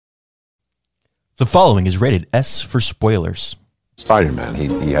The following is rated S for spoilers. Spider-Man.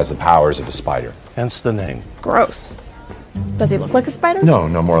 He has the powers of a spider. Hence the name. Gross. Does he look like a spider? No,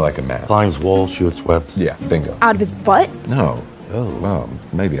 more like a man. Climbs walls, shoots webs. Yeah, bingo. Out of his butt? No. Oh. Well,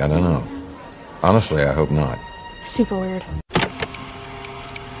 maybe, I don't know. Honestly, I hope not. Super weird.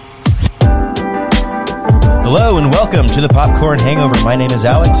 Hello and welcome to the Popcorn Hangover. My name is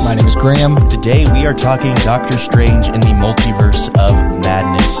Alex. My name is Graham. Today we are talking Doctor Strange in the Multiverse of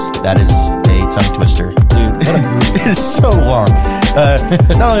Madness. That is a tongue twister. Dude, what a movie. It is so long.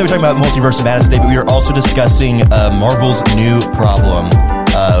 Not only are we talking about Multiverse of Madness today, but we are also discussing Marvel's new problem.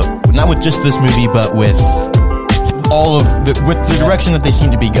 Not with just this movie, but with all of with the direction that they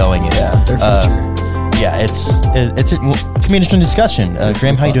seem to be going in. Yeah, their future. It's going to be an interesting discussion.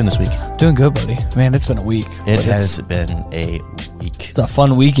 Graham, how you doing this week? Doing good, buddy. Man, it's been a week. It has been a week. It's a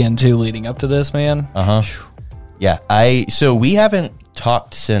fun weekend, too, leading up to this, man. Yeah, so we haven't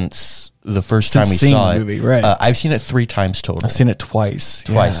talked since the first time we saw the it. movie, right. I've seen it 3 times total. I've seen it twice.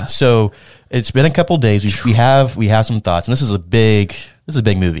 Yeah. So it's been a couple days. We have some thoughts, and this is a big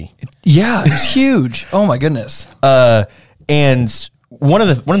movie. Yeah, it's huge. Oh my goodness. And one of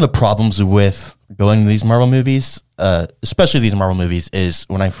the problems with going to these Marvel movies, especially these Marvel movies, is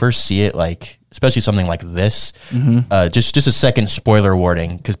when I first see it, like especially something like this. Just a second spoiler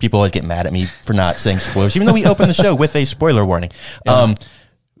warning, because people always get mad at me for not saying spoilers, even though we open the show with a spoiler warning. Yeah.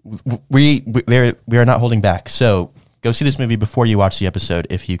 We are not holding back. So go see this movie before you watch the episode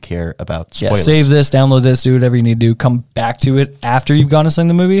if you care about spoilers. Yeah, save this, download this, do whatever you need to do. Come back to it after you've gone to see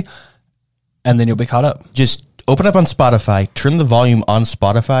the movie, and then you'll be caught up. Just open up on Spotify, turn the volume on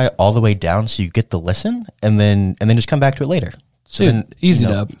Spotify all the way down so you get the listen, and then just come back to it later. So dude, then, easy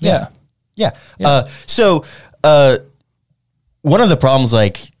dub. Yeah. So one of the problems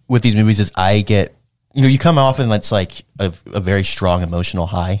like with these movies is I get, you come off and it's like a very strong emotional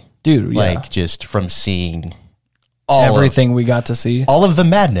high. Dude, like just from seeing everything we got to see. All of the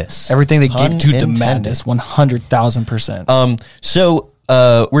madness. Everything that gave to the madness, 100,000%. So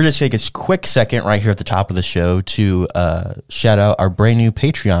we're just going to take a quick second right here at the top of the show to shout out our brand new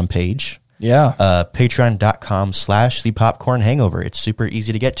Patreon page. Yeah. Patreon.com/The Popcorn Hangover. It's super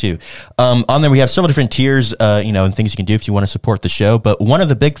easy to get to. On there, we have several different tiers, and things you can do if you want to support the show. But one of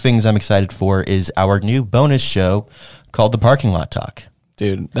the big things I'm excited for is our new bonus show called The Parking Lot Talk.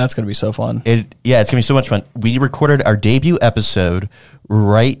 Dude, that's going to be so fun. It's going to be so much fun. We recorded our debut episode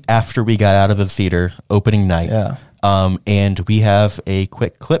right after we got out of the theater opening night. Yeah. And we have a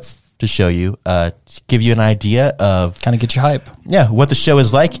quick clip to show you, to give you an idea of kind of get you hype. Yeah, what the show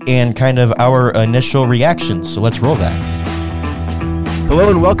is like and kind of our initial reactions. So let's roll that. Hello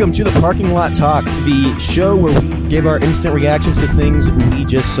and welcome to the Parking Lot Talk, the show where we give our instant reactions to things we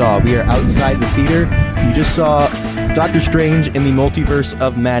just saw. We are outside the theater. You just saw Doctor Strange in the Multiverse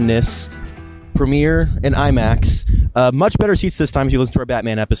of Madness premiere in IMAX. Much better seats this time if you listen to our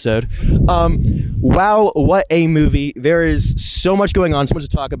Batman episode. Wow, what a movie. There is so much going on, so much to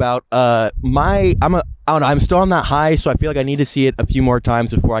talk about. I don't know, I'm still on that high, so I feel like I need to see it a few more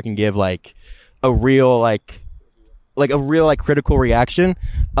times before I can give like a real critical reaction.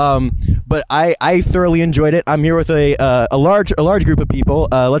 But I thoroughly enjoyed it. I'm here with a large group of people.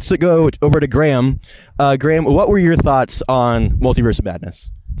 Let's go over to Graham. Graham, what were your thoughts on Multiverse of Madness?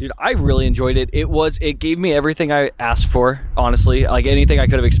 Dude, I really enjoyed it. It gave me everything I asked for, honestly. Like anything I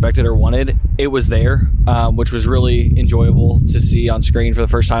could have expected or wanted, it was there, which was really enjoyable to see on screen for the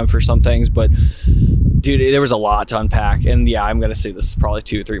first time for some things. But, dude, there was a lot to unpack. And, yeah, I'm going to see this probably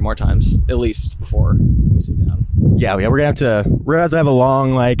 2 or 3 more times, at least, before we sit down. Yeah, we're gonna have to have a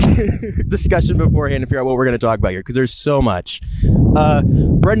long discussion beforehand to figure out what we're gonna talk about here, because there's so much.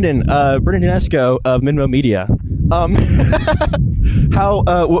 Brendan Denesco of Minmo Media.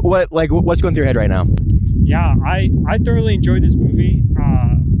 What's going through your head right now? Yeah, I thoroughly enjoyed this movie.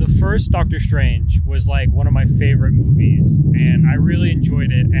 The first Doctor Strange was like one of my favorite movies, and I really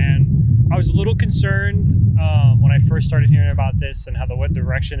enjoyed it. And I was a little concerned when I first started hearing about this and what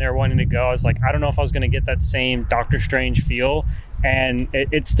direction they were wanting to go. I was like, I don't know if I was going to get that same Doctor Strange feel, and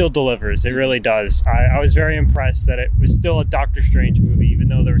it still delivers. It really does. I was very impressed that it was still a Doctor Strange movie, even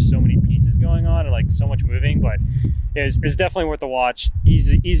though there were so many pieces going on and like so much moving. But it's definitely worth a watch.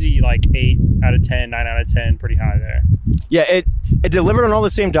 Easy, like 8 out of 10, 9 out of 10, pretty high there. Yeah, it delivered on all the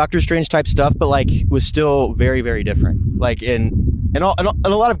same Doctor Strange type stuff, but like was still very, very different. Like in a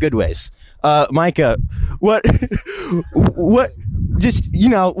lot of good ways. Micah, what's going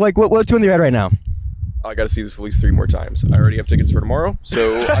through your head right now? I got to see this at least 3 more times. I already have tickets for tomorrow,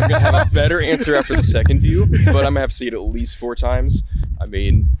 so I'm going to have a better answer after the second view, but I'm going to have to see it at least 4 times. I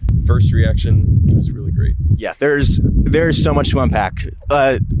mean, first reaction, it was really great. Yeah, there's so much to unpack.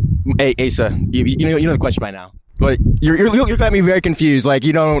 Hey, Asa, you know the question by now. But you're looking at me very confused. Like,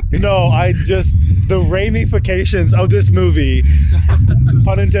 you don't... No, the ramifications of this movie,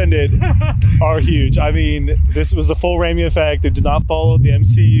 pun intended, are huge. I mean, this was a full Raimi effect. It did not follow the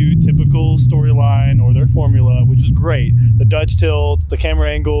MCU typical storyline or their formula, which was great. The Dutch tilts, the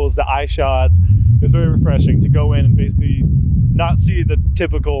camera angles, the eye shots. It was very refreshing to go in and basically not see the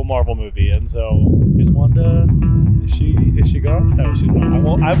typical Marvel movie. And so, is Wanda... Is she gone? No, she's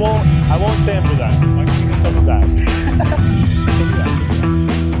not. I won't stand for that. My queen is coming back.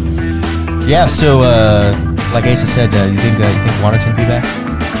 Yeah, so like Asa said, you think Wanda's gonna be back?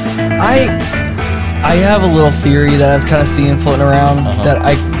 I have a little theory that I've kind of seen floating around that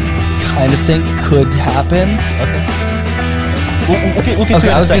I kind of think could happen. We'll get to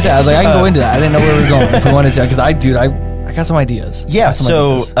it I was in a gonna say, second. I was like, I can go into that. I didn't know where we were going. If we wanted to, because I got some ideas. Yeah. Some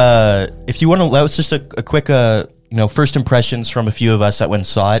So ideas. if you want to, that was just a quick first impressions from a few of us that went and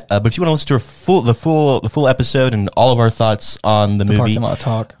saw it. But if you want to listen to the full episode and all of our thoughts on the movie, Parking Lot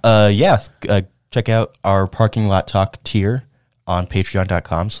Talk. Check out our Parking Lot Talk tier on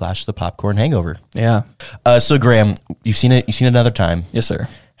patreon.com/the popcorn hangover. Yeah. So Graham, you've seen it another time. Yes, sir.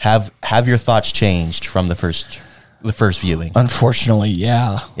 Have your thoughts changed from the first viewing? Unfortunately,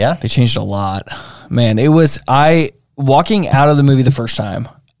 yeah. Yeah? They changed a lot. Man, walking out of the movie the first time,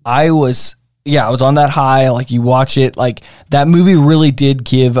 I was on that high. Like, you watch it, like, that movie really did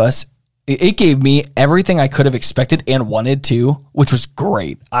give us, it gave me everything I could have expected and wanted to, which was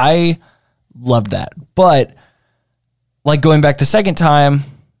great. I loved that. But, like, going back the second time,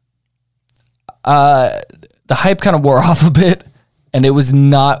 the hype kind of wore off a bit, and it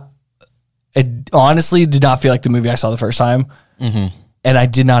honestly did not feel like the movie I saw the first time. Mm-hmm. And I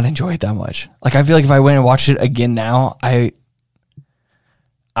did not enjoy it that much. Like, I feel like if I went and watched it again now, I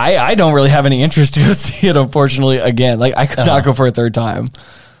don't really have any interest to go see it, unfortunately, again. Like, I could not go for a third time.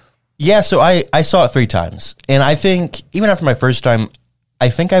 Yeah, so I saw it 3 times. And I think, even after my first time, I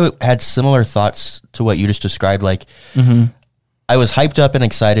think I had similar thoughts to what you just described. Like, I was hyped up and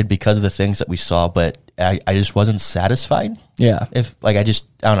excited because of the things that we saw, but I just wasn't satisfied. Yeah. I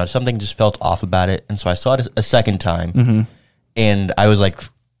don't know, something just felt off about it. And so I saw it a second time. And I was, like,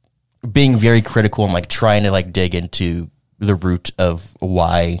 being very critical and, like, trying to, like, dig into the root of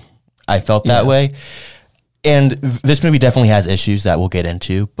why I felt that way. And this movie definitely has issues that we'll get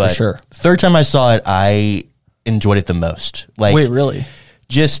into, but For sure. Third time I saw it, I enjoyed it the most. Like, Wait, really?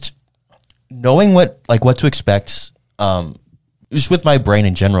 Just knowing what to expect, just with my brain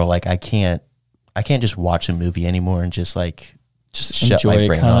in general, like, I can't just watch a movie anymore and just shut enjoy my it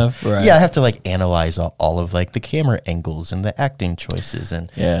brain kind off. of, right. Yeah, I have to, like, analyze all of, like, the camera angles and the acting choices and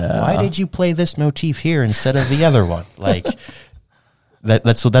why did you play this motif here instead of the other one? Like,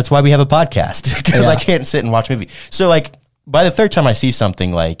 that's why we have a podcast, because I can't sit and watch a movie. So, like, by the third time I see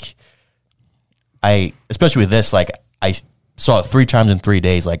something, like, especially with this, like, I saw it 3 times in 3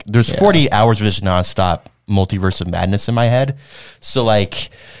 days. Like, there's 48 hours of just nonstop multiverse of madness in my head. So, like,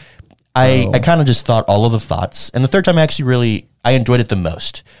 I kind of just thought all of the thoughts. And the third time, I enjoyed it the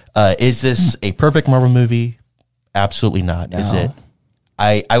most. Is this a perfect Marvel movie? Absolutely not. No. Is it?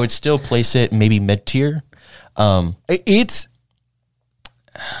 I would still place it maybe mid-tier. I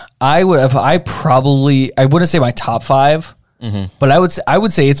wouldn't say my top 5, but I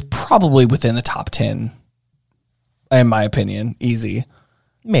would say it's probably within the top 10, in my opinion, easy.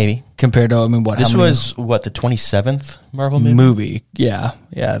 Maybe. Compared to, This was the 27th Marvel movie? Yeah,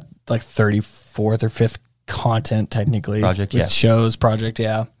 like 34th or 5th content technically. Project, with shows, project,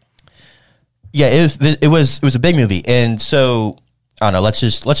 yeah. Yeah, it was a big movie, and so I don't know. Let's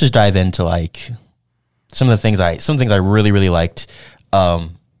just dive into, like, some things I really, really liked.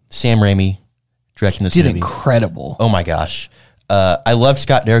 Sam Raimi directing this movie. Did incredible. Oh my gosh. I loved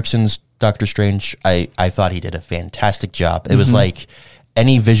Scott Derrickson's Doctor Strange. I thought he did a fantastic job. It was like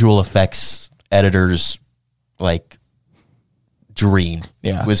any visual effects editor's, like, dream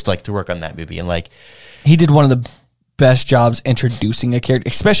was, like, to work on that movie. And, like, he did one of the best jobs introducing a character,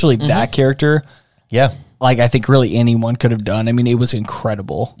 especially that character. Yeah. Like, I think really anyone could have done. I mean, it was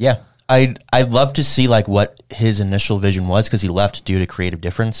incredible. Yeah. I'd love to see, like, what his initial vision was, because he left due to creative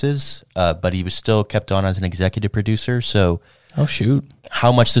differences, but he was still kept on as an executive producer. So, oh shoot,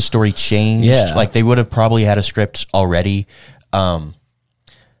 how much the story changed? Yeah. Like, they would have probably had a script already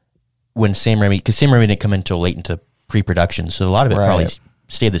when Sam Raimi, because Sam Raimi didn't come until late into pre-production, so a lot of it probably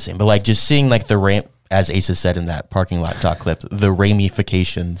stayed the same. But, like, just seeing, like, the ramp, as Asa said in that Parking Lot Talk clip, the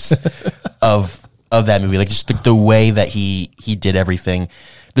ramifications of that movie, like, just the way that he did everything.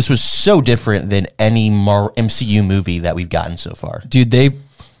 This was so different than any MCU movie that we've gotten so far. Dude, they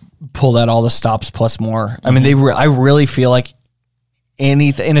pulled out all the stops plus more. I mean, I really feel like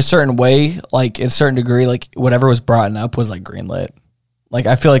anything in a certain way, like in a certain degree, like whatever was brought up was like greenlit. Like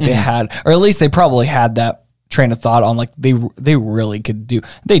I feel like they had, or at least they probably had that train of thought on like they really could do.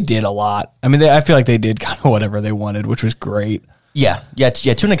 They did a lot. I mean, I feel like they did kind of whatever they wanted, which was great. Yeah,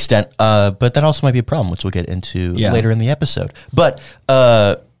 to an extent. But that also might be a problem, which we'll get into later in the episode. But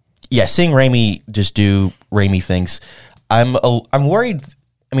seeing Raimi just do Raimi things, I'm worried.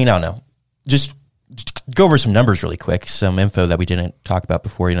 I mean, I don't know. Just go over some numbers really quick, some info that we didn't talk about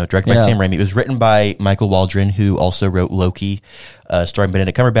before. Directed by Sam Raimi. It was written by Michael Waldron, who also wrote Loki, starring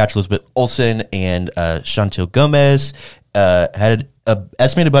Benedict Cumberbatch, Elizabeth Olsen, and Chantal Gomez. Had an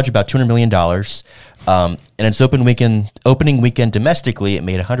estimated budget about $200 million. And its opening weekend domestically, it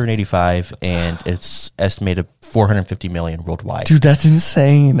made 185, and it's estimated 450 million worldwide. Dude, that's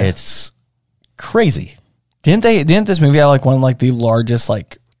insane. It's crazy. Didn't this movie have like one of like the largest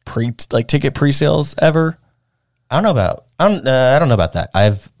ticket pre-sales ever? I don't know about that.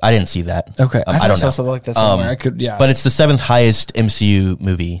 I didn't see that. Okay, I don't know. Something like that somewhere. I could, but it's the 7th highest MCU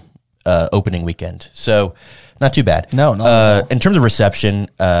movie opening weekend, so not too bad. No, not in terms of reception,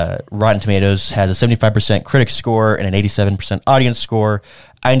 Rotten Tomatoes has a 75% critic score and an 87% audience score.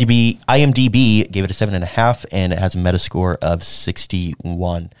 IMDb gave it a 7.5, and it has a Metascore of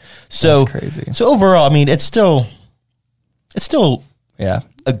 61. So that's crazy. So overall, I mean, it's still yeah,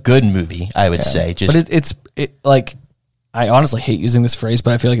 a good movie, I would say. Just but it's like, I honestly hate using this phrase,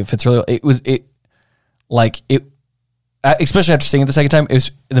 but I feel like it fits really. Especially after seeing it the second time,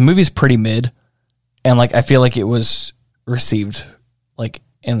 the movie's pretty mid, and like I feel like it was received like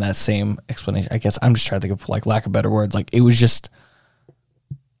in that same explanation. I guess I'm just trying to think of like lack of better words. Like it wasn't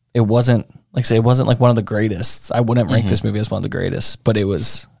like one of the greatest. I wouldn't rank this movie as one of the greatest, but it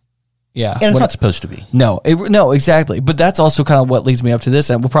was. Yeah, and it's not supposed to be. No, exactly. But that's also kind of what leads me up to this,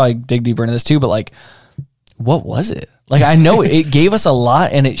 and we'll probably dig deeper into this too. But like, what was it? Like, I know it gave us a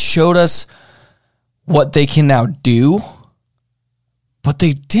lot, and it showed us what they can now do, but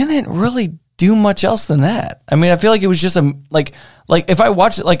they didn't really do much else than that. I mean, I feel like it was just like if I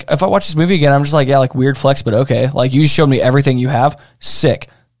watch this movie again, I'm just like, yeah, like weird flex, but okay. Like you showed me everything you have, sick.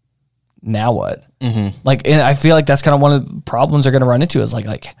 Now what? Mm-hmm. Like, and I feel like that's kind of one of the problems they're going to run into is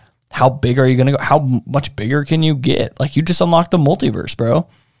like. How big are you going to go? How much bigger can you get? Like, you just unlocked the multiverse, bro.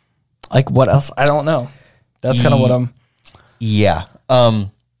 Like, what else? I don't know. That's kind of what I'm... Yeah.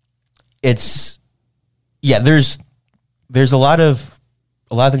 There's a lot of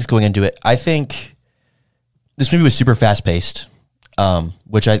things going into it. I think this movie was super fast-paced,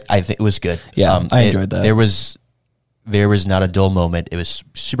 which I think it was good. Yeah, I enjoyed that. There was not a dull moment. It was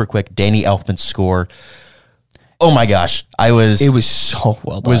super quick. Danny Elfman's score... Oh my gosh, it was so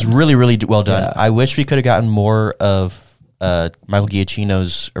well done. It was really, really well done. Yeah. I wish we could have gotten more of Michael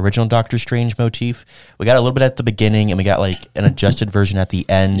Giacchino's original Doctor Strange motif. We got a little bit at the beginning, and we got like an adjusted version at the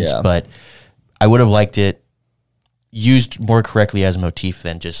end, but I would have liked it used more correctly as a motif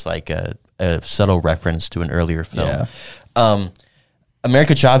than just like a subtle reference to an earlier film. Yeah.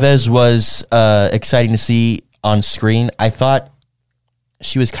 America Chavez was exciting to see on screen. I thought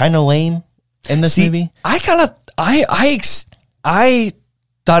she was kind of lame in this movie. I thought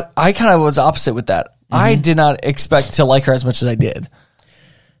I kind of was opposite with that. Mm-hmm. I did not expect to like her as much as I did.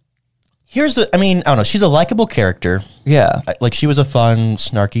 I don't know. She's a likable character. Yeah. Like she was a fun,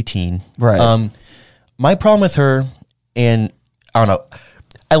 snarky teen. Right. My problem with her, and I don't know,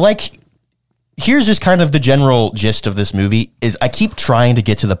 here's just kind of the general gist of this movie is I keep trying to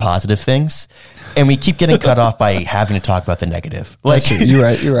get to the positive things and we keep getting cut off by having to talk about the negative. Like you're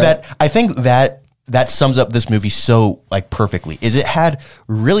right. I think that sums up this movie so like perfectly. Is it had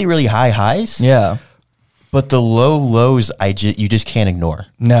really, really high highs. Yeah. But the low lows you just can't ignore.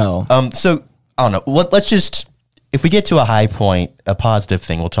 No. So I don't know. Let's just, if we get to a high point, a positive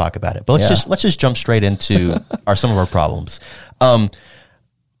thing, we'll talk about it. But let's just jump straight into some of our problems.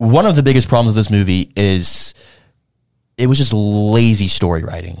 One of the biggest problems with this movie is it was just lazy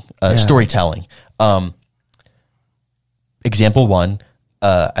storytelling. Example one,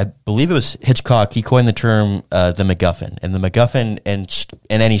 I believe it was Hitchcock. He coined the term the MacGuffin, and the MacGuffin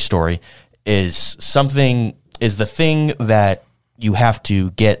in any story is the thing that you have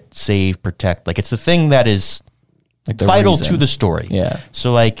to get, save, protect. Like it's the thing that is like vital to the story. Yeah.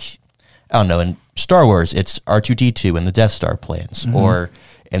 So like I don't know, in Star Wars, it's R2-D2 and the Death Star plans, or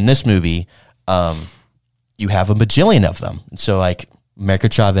in this movie, you have a bajillion of them. So like America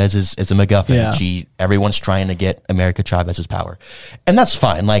Chavez is a MacGuffin. Yeah. Everyone's trying to get America Chavez's power, and that's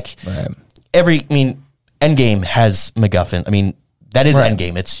fine. Like Endgame has MacGuffin. I mean, that is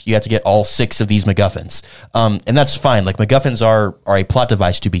Endgame. It's you have to get all 6 of these MacGuffins, and that's fine. Like MacGuffins are a plot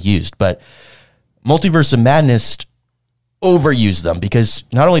device to be used, but Multiverse of Madness overuse them because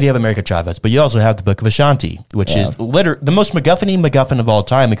not only do you have America Chavez, but you also have the Book of Ashanti, which is the most MacGuffin of all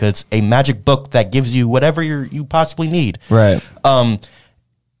time because it's a magic book that gives you whatever you possibly need. Right. And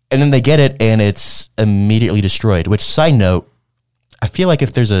then they get it and it's immediately destroyed, which, side note, I feel like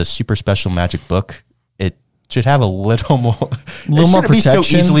if there's a super special magic book, it should have a little more protection. Be so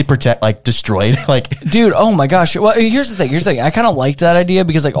easily destroyed. Dude, oh my gosh. Well, here's the thing. I kind of liked that idea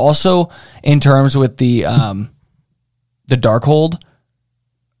because also in terms with the Darkhold,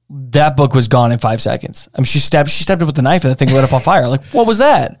 that book was gone in 5 seconds. I mean, she stabbed it with a knife and the thing lit up on fire. Like, what was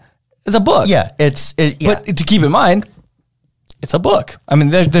that? It's a book. Yeah, But to keep in mind, it's a book. I mean,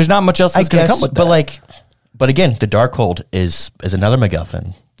 there's not much else that's going to come with that. But again, the Darkhold is another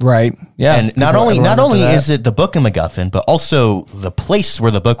MacGuffin. Right. Yeah. And not only is it the book a MacGuffin, but also the place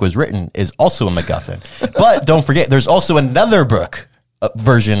where the book was written is also a MacGuffin. But don't forget, there's also another book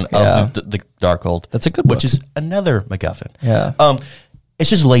version of the Darkhold. That's a good book. Which is another MacGuffin. Yeah. It's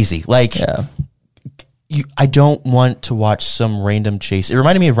just lazy. I don't want to watch some random chase. It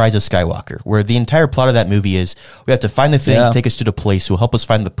reminded me of Rise of Skywalker, where the entire plot of that movie is we have to find the thing to take us to the place who will help us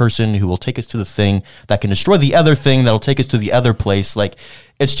find the person who will take us to the thing that can destroy the other thing that will take us to the other place. Like,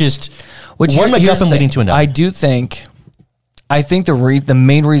 it's just one MacGuffin leading to another. I think the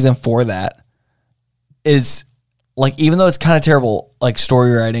main reason for that is, like, even though it's kind of terrible, like,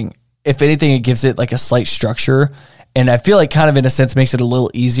 story writing, if anything, it gives it like a slight structure. And I feel like kind of in a sense makes it a little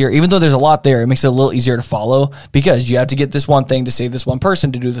easier. Even though there's a lot there, it makes it a little easier to follow because you have to get this one thing to save this one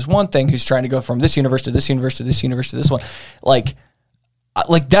person to do this one thing who's trying to go from this universe to this universe to this universe to this one. Like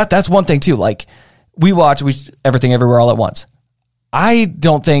that's one thing too. Like we watch Everything Everywhere All at Once. I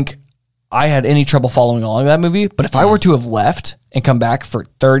don't think I had any trouble following along that movie, but if I were to have left and come back for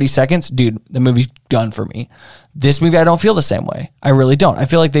 30 seconds, dude, the movie's done for me. This movie, I don't feel the same way. I really don't. I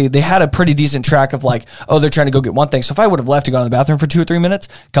feel like they had a pretty decent track of like, oh, they're trying to go get one thing. So if I would have left to go to the bathroom for 2 or 3 minutes,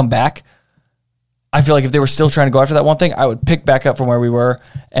 come back, I feel like if they were still trying to go after that one thing, I would pick back up from where we were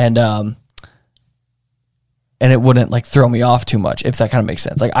and it wouldn't like throw me off too much, if that kind of makes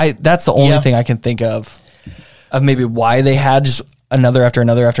sense. Like that's the only thing I can think of maybe why they had just another after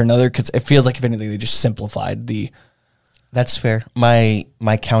another after another, because it feels like if anything, they just simplified the... That's fair. My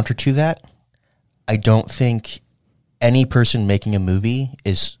counter to that, I don't think any person making a movie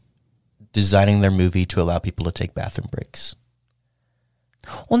is designing their movie to allow people to take bathroom breaks.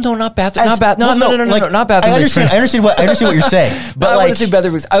 Well, no, not bathroom. Not bathroom I understand what you're saying, but I want to say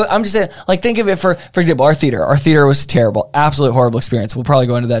bathroom breaks. I'm just saying, like, think of it for example, our theater. Our theater was terrible, absolute horrible experience. We'll probably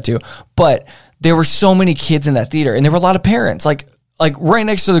go into that too. But there were so many kids in that theater, and there were a lot of parents. Like right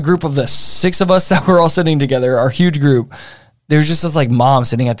next to the group of the 6 of us that were all sitting together, our huge group. There's just this like mom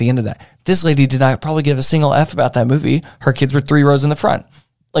sitting at the end of that. This lady did not probably give a single F about that movie. Her kids were 3 rows in the front.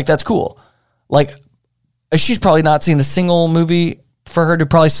 Like, that's cool. Like, she's probably not seen a single movie for her to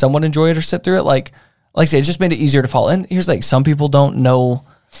probably somewhat enjoy it or sit through it. Like I said, it just made it easier to follow. And here's the thing, some people don't know,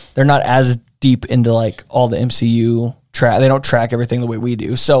 they're not as deep into like all the MCU they don't track everything the way we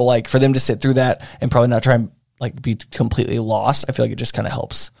do. So like for them to sit through that and probably not try and like be completely lost, I feel like it just kind of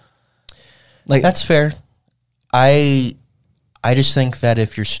helps. Like, that's fair. I just think that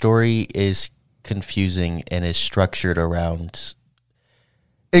if your story is confusing and is structured around...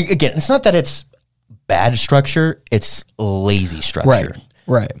 Again, it's not that it's bad structure, it's lazy structure.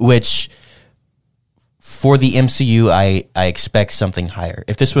 Right. Which, for the MCU, I expect something higher.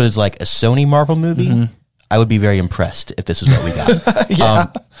 If this was like a Sony Marvel movie, I would be very impressed if this is what we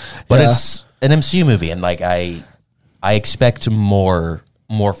got. But it's an MCU movie, and like I expect more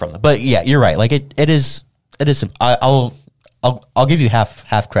from them. But yeah, you're right. Like it is. I'll give you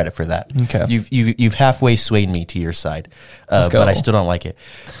half credit for that. Okay. You've halfway swayed me to your side, but I still don't like it.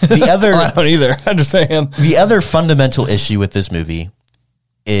 The other, I don't either. I'm just saying. The other fundamental issue with this movie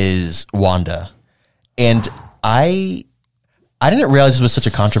is Wanda, and I didn't realize this was such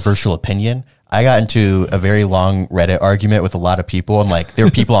a controversial opinion. I got into a very long Reddit argument with a lot of people, and like there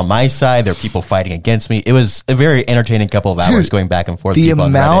were people on my side, there were people fighting against me. It was a very entertaining couple of hours going back and forth. The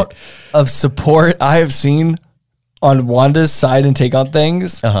amount of support I have seen on Wanda's side and take on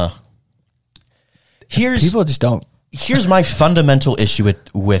things. People just don't. Here's my fundamental issue with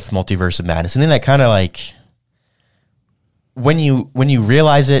Multiverse of Madness, and then that kind of like when you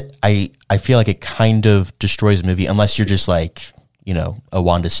realize it, I feel like it kind of destroys the movie unless you're just like, you know, a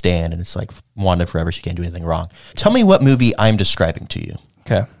Wanda stan and it's like Wanda forever, she can't do anything wrong. Tell me what movie I'm describing to you.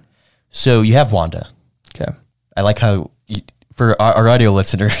 Okay. So you have Wanda. Okay. I like how for our audio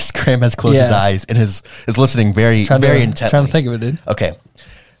listeners, Graham has closed his eyes and is listening very intently. Trying to think of it, dude. Okay.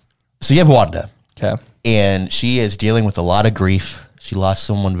 So you have Wanda. Okay. And she is dealing with a lot of grief. She lost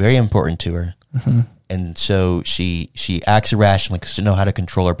someone very important to her. and so she acts irrationally because she doesn't know how to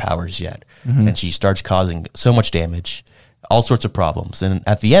control her powers yet, and she starts causing so much damage, all sorts of problems. And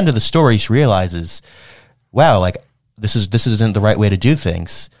at the end of the story, she realizes, wow, like this isn't the right way to do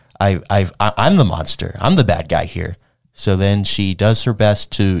things. I'm the monster. I'm the bad guy here. So then she does her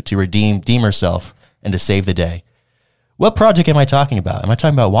best to redeem herself and to save the day. What project am I talking about? Am I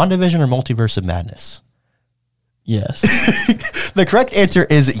talking about WandaVision or Multiverse of Madness? Yes. The correct answer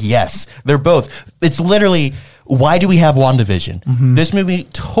is yes. They're both. It's literally, why do we have WandaVision? This movie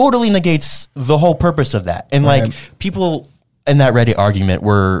totally negates the whole purpose of that. And like people in that Reddit argument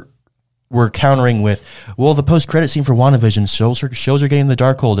were countering with, well, the post-credit scene for WandaVision shows her getting the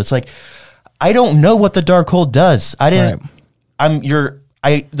Darkhold. It's like, I don't know what the Darkhold does. The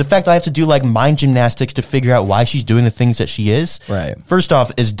fact that I have to do like mind gymnastics to figure out why she's doing the things that she is, first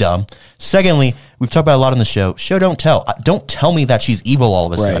off, is dumb. Secondly, we've talked about a lot on the show. Show don't tell. Don't tell me that she's evil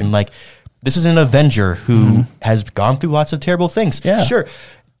all of a sudden. Like, this is an Avenger who has gone through lots of terrible things. Yeah. Sure.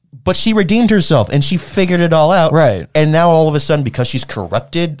 But she redeemed herself and she figured it all out. Right. And now all of a sudden, because she's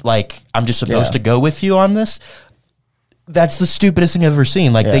corrupted, like, I'm just supposed to go with you on this. That's the stupidest thing I've ever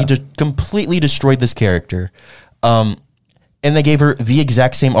seen. Like, they just completely destroyed this character. And they gave her the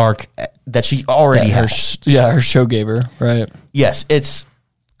exact same arc that she already has. Her show gave her, right? Yes, and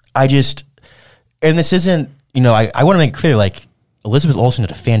this isn't, I want to make it clear, like, Elizabeth Olsen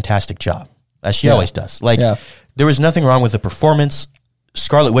did a fantastic job, as she always does. Like, there was nothing wrong with the performance.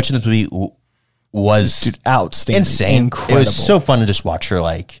 Scarlet Witch in this movie was outstanding, insane. Incredible. It was so fun to just watch her,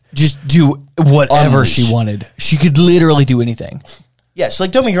 like, just do whatever she wanted. She could literally do anything. Yes,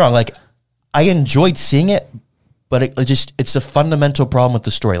 like, don't get me wrong, like, I enjoyed seeing it, but it's a fundamental problem with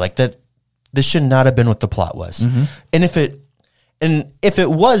the story. Like, that this should not have been what the plot was. And if it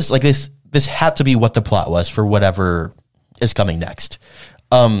was like this had to be what the plot was for whatever is coming next.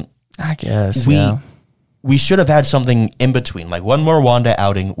 I guess we should have had something in between, like one more Wanda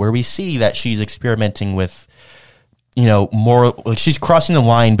outing where we see that she's experimenting with, more, like, she's crossing the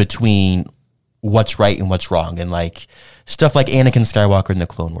line between what's right and what's wrong, and like stuff like Anakin Skywalker in the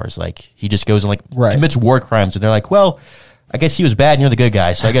Clone Wars. Like, he just goes and like commits war crimes, and they're like, well, I guess he was bad and you're the good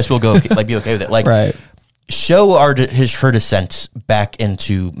guy, so I guess we'll go be okay with it. Like, show her descent back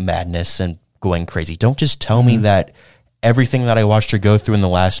into madness and going crazy. Don't just tell me that everything that I watched her go through in the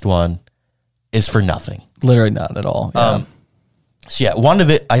last one is for nothing. Literally not at all. I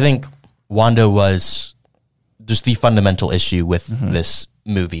think Wanda was just the fundamental issue with this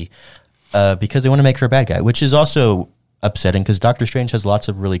movie, because they want to make her a bad guy, which is also upsetting because Doctor Strange has lots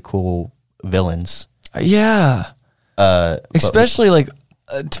of really cool villains. Especially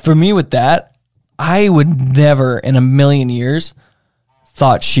for me with that, I would never in a million years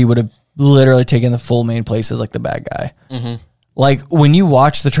thought she would have literally taken the full main place as like the bad guy. Like, when you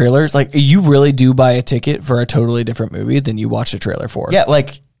watch the trailers, like, you really do buy a ticket for a totally different movie than you watch the trailer for. Yeah,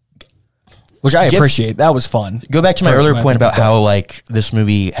 like, which I appreciate. That was fun. Go back to my earlier point about how, like, this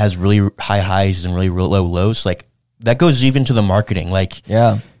movie has really high highs and really low lows. Like, that goes even to the marketing. Like,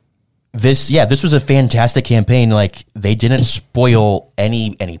 this was a fantastic campaign. Like, they didn't spoil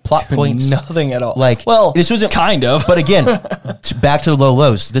any plot points. Nothing at all. Like, well, this wasn't kind of. But again, back to the low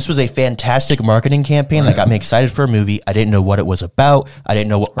lows. This was a fantastic marketing campaign that got me excited for a movie. I didn't know what it was about. I didn't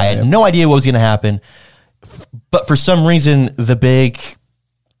know I had no idea what was going to happen. But for some reason, the big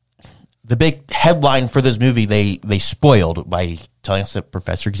headline for this movie they spoiled by telling us that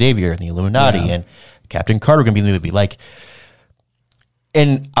Professor Xavier and the Illuminati and Captain Carter were going to be in the movie. Like,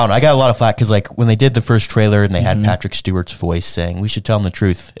 and I don't know, I got a lot of flack because, like, when they did the first trailer and they had Patrick Stewart's voice saying, we should tell him the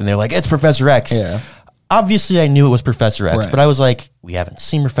truth. And they're like, it's Professor X. Obviously, I knew it was Professor X, but I was like, we haven't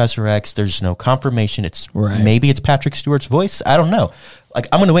seen Professor X. There's no confirmation. Maybe it's Patrick Stewart's voice. I don't know. Like,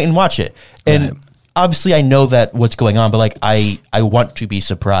 I'm going to wait and watch it. And obviously, I know that what's going on, but, like, I want to be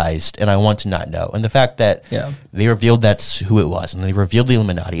surprised and I want to not know. And the fact that they revealed that's who it was, and they revealed the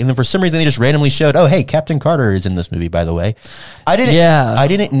Illuminati, and then for some reason they just randomly showed, oh, hey, Captain Carter is in this movie, by the way. I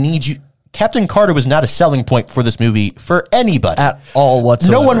didn't need you. Captain Carter was not a selling point for this movie for anybody at all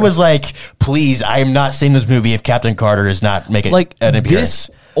whatsoever. No one was like, please, I am not seeing this movie if Captain Carter is not making an appearance.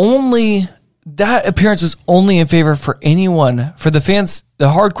 That appearance was only in favor for anyone, for the fans, the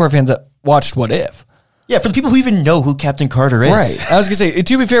hardcore fans that watched What If. Yeah, for the people who even know who Captain Carter is. Right. I was going to say,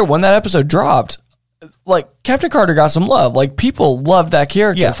 to be fair, when that episode dropped, like, Captain Carter got some love. Like, people loved that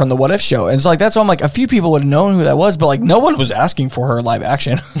character from the What If show. And it's like, that's why I'm like, a few people would have known who that was, but, like, no one was asking for her live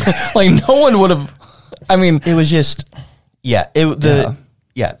action. Like, no one would have, I mean. It was just, just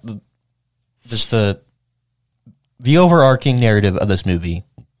the overarching narrative of this movie,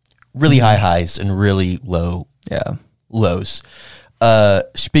 really high highs and really low lows.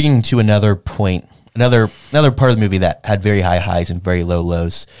 Speaking to another point another part of the movie that had very high highs and very low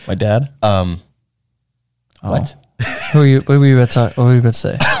lows. My dad. What? What were you about to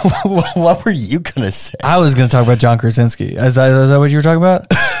say? What were you gonna say? I was going to talk about John Krasinski. Is that what you were talking about?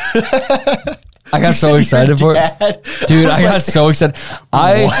 I got so excited for it, dude. I got so excited.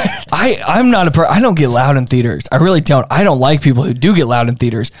 I'm not I don't get loud in theaters. I really don't. I don't like people who do get loud in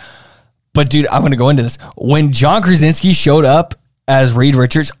theaters. But dude, I'm going to go into this. When John Krasinski showed up as Reed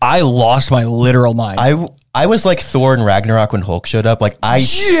Richards, I lost my literal mind. I was like Thor and Ragnarok when Hulk showed up. Like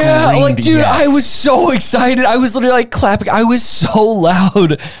screamed, like dude, yes. I was so excited. I was literally like clapping. I was so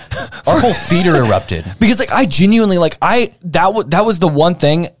loud. Our whole theater erupted because like I genuinely like that was the one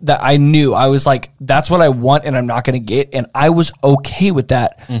thing that I knew. I was like, that's what I want, and I'm not going to get, and I was okay with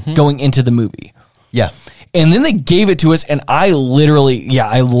that going into the movie. Yeah, and then they gave it to us, and I literally,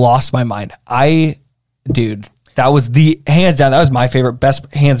 I lost my mind. Dude, that was the hands down. That was my favorite, best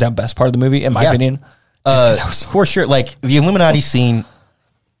part of the movie, in my opinion. For sure, like the Illuminati scene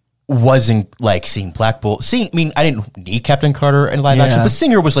wasn't like seeing Black Bolt. I didn't need Captain Carter in live action, but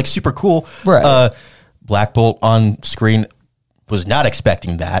Singer was like super cool. Right. Black Bolt on screen was not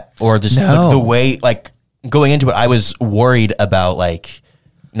expecting that, or just the way like going into it. I was worried about like,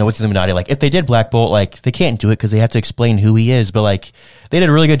 with the Illuminati, like if they did Black Bolt, like they can't do it because they have to explain who he is. But like they did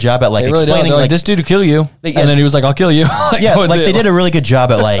a really good job at like explaining like this dude will kill you, and then he was like, "I'll kill you." They did a really good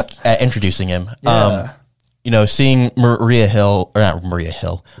job at like at introducing him. Seeing Maria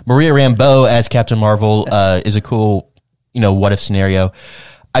Rambeau as Captain Marvel is a cool, what if scenario.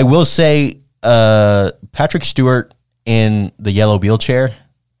 I will say, Patrick Stewart in the yellow wheelchair.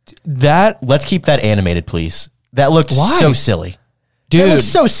 Let's keep that animated, please. That looked so silly. Dude, it looks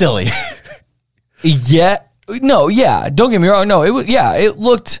so silly. Don't get me wrong. No, it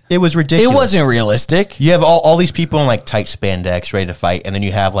was ridiculous. It wasn't realistic. You have all these people in like tight spandex ready to fight, and then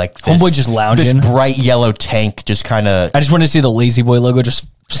you have like this, homeboy just lounging, this bright yellow tank just kind of. I just wanted to see the Lazy Boy logo just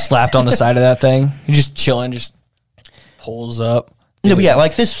slapped on the side of that thing. He's just chilling, just pulls up. No, but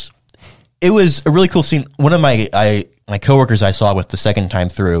like this, it was a really cool scene. One of my coworkers I saw with the second time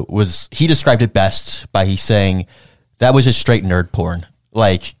through he described it best by saying that was just straight nerd porn.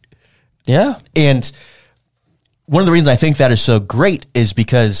 Like, yeah, and. One of the reasons I think that is so great is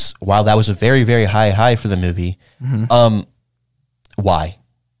because while that was a very, very high for the movie, why?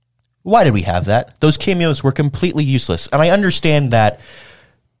 Why did we have that? Those cameos were completely useless. And I understand that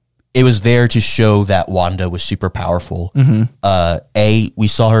it was there to show that Wanda was super powerful. We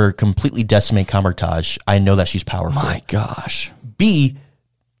saw her completely decimate Kamar-Taj. I know that she's powerful. My gosh. B,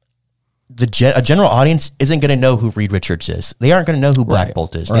 a general audience isn't going to know who Reed Richards is. They aren't going to know who Black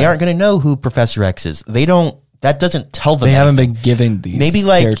Bolt is. They aren't going to know who Professor X is. That doesn't tell them. They haven't been given these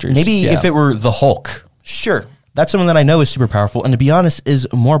characters. Maybe if it were the Hulk, sure. That's someone that I know is super powerful, and to be honest,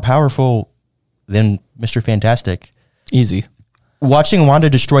 is more powerful than Mr. Fantastic. Easy. Watching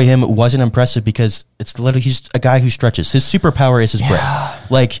Wanda destroy him wasn't impressive because it's literally he's a guy who stretches. His superpower is his brain.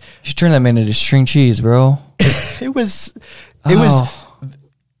 Like she turned that man into string cheese, bro. It was.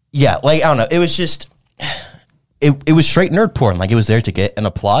 Yeah, like I don't know. It was just. It was straight nerd porn. Like it was there to get an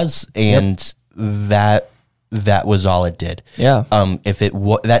applause, and that was all it did. Yeah. If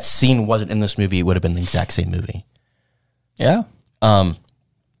that scene wasn't in this movie, it would have been the exact same movie. Yeah.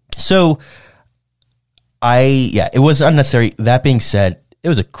 So it was unnecessary. That being said, it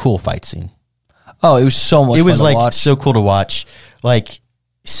was a cool fight scene. Oh, it was so much fun to watch. So cool to watch. Like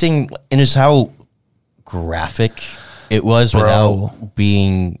seeing and just how graphic it was without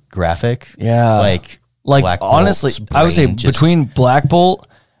being graphic. Yeah. Like honestly, I would say between Black Bolt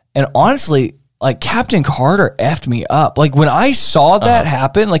and honestly, like Captain Carter effed me up. Like when I saw that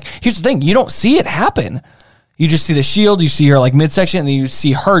happen, like here's the thing, you don't see it happen. You just see the shield, you see her like midsection, and then you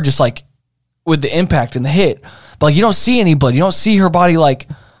see her just like with the impact and the hit. But like you don't see any blood. You don't see her body like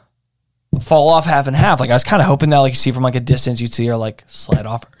fall off half and half. Like I was kind of hoping that like you see from like a distance, you'd see her like slide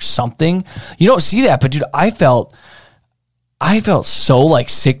off or something. You don't see that, but dude, I felt so like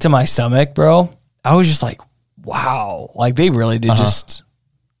sick to my stomach, bro. I was just like, wow. Like they really did just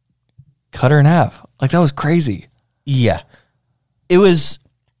cut her in half. Like that was crazy. Yeah. It was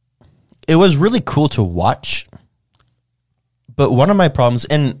really cool to watch. But one of my problems,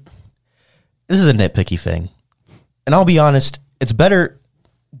 and this is a nitpicky thing, and I'll be honest, it's better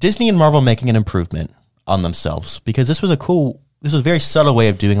Disney and Marvel making an improvement on themselves because this was a very subtle way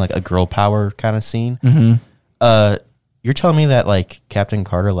of doing like a girl power kind of scene. You're telling me that like Captain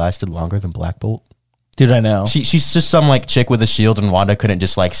Carter lasted longer than Black Bolt? Dude, I know. She's just some like chick with a shield, and Wanda couldn't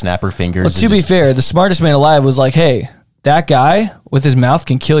just like snap her fingers. Well, to be fair, the smartest man alive was like, "Hey, that guy with his mouth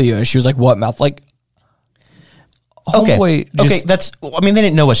can kill you." And she was like, "What mouth?" Like, okay, that's. I mean, they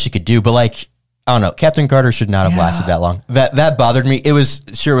didn't know what she could do, but like, I don't know. Captain Carter should not have lasted that long. That bothered me. It was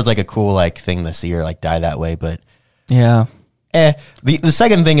like a cool like thing to see her like die that way, but yeah. The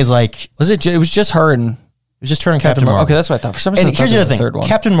second thing is like, it was just her and it was just her and Captain Marvel. Okay, that's what I thought. For some reason, and here's the other thing: third one.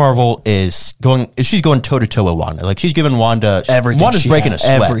 Captain Marvel she's going toe to toe with Wanda. Like she's giving Wanda everything. Wanda's breaking a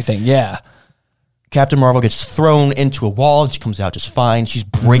sweat. Everything, yeah. Captain Marvel gets thrown into a wall. She comes out just fine. She's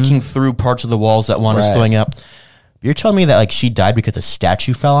breaking through parts of the walls that Wanda's throwing up. You're telling me that like she died because a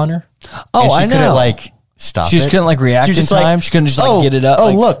statue fell on her? Oh, and she I know. Couldn't like stop. She just couldn't like react in time. She couldn't just like get it up. Oh,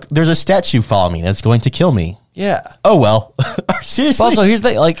 like, look, there's a statue following me. And it's going to kill me. Yeah. Oh well. Seriously. But also, here's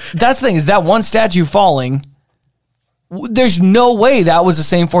the like. That's the thing is that one statue falling. There's no way that was the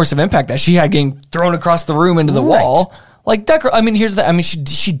same force of impact that she had getting thrown across the room into the wall. Like that girl, I mean,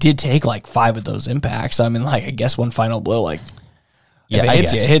 she did take like 5 of those impacts. I mean, like, I guess one final blow, like, if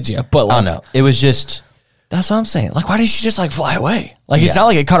it hits you. But like, I don't know. It was just. That's what I'm saying. Like, why didn't she just like fly away? Like, it's not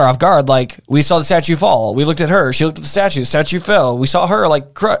like it caught her off guard. Like, we saw the statue fall. We looked at her. She looked at the statue fell. We saw her like,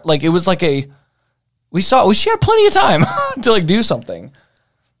 it was like she had plenty of time to like do something.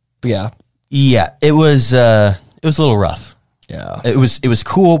 But yeah, it was a little rough. Yeah. It was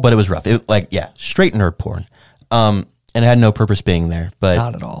cool, but it was rough. It straight nerd porn. And it had no purpose being there, but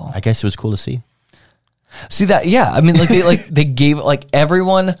not at all. I guess it was cool to see. See that? Yeah. I mean, like they gave like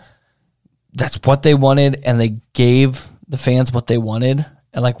everyone that's what they wanted, and they gave the fans what they wanted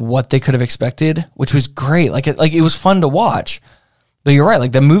and like what they could have expected, which was great. Like it was fun to watch. But you're right.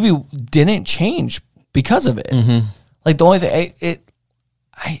 Like the movie didn't change because of it. Mm-hmm. Like the only thing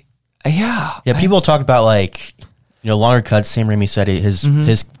People talk about like, longer cuts. Sam Raimi said his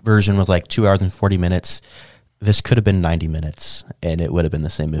version was like 2 hours and 40 minutes. This could have been 90 minutes, and it would have been the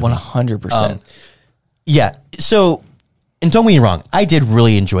same movie. 100%. Yeah. So, and don't get me wrong, I did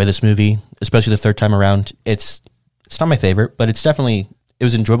really enjoy this movie, especially the third time around. It's not my favorite, but it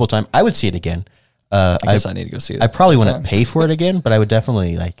was an enjoyable time. I would see it again. I guess I need to go see it. I probably wouldn't pay for it again, but I would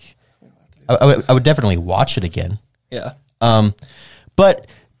definitely I would definitely watch it again. Yeah. But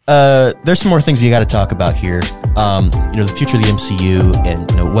there's some more things we got to talk about here. The future of the MCU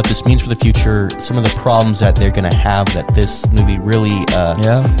and what this means for the future. Some of the problems that they're going to have that this movie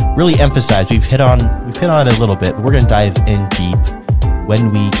really emphasized. We've hit on it a little bit, but we're going to dive in deep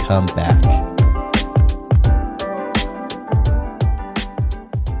when we come back.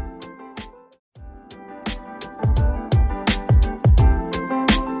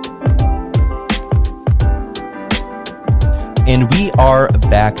 And we are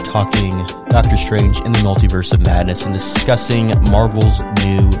back talking Doctor Strange in the Multiverse of Madness and discussing Marvel's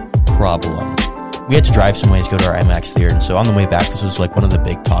new problem. We had to drive some ways, go to our IMAX theater, and so on the way back, this was like one of the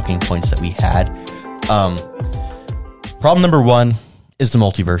big talking points that we had. Problem number 1 is the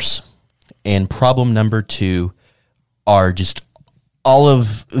multiverse, and problem number 2 are just all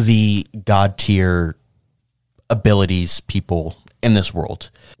of the god tier abilities people in this world.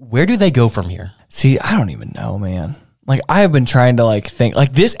 Where do they go from here? See, I don't even know, man. Like, I have been trying to like think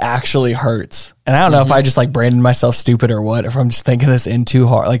like this actually hurts, and I don't know if I just like branded myself stupid or what, if I'm just thinking this in too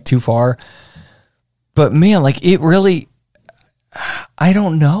hard, like too far. But man, like it really, I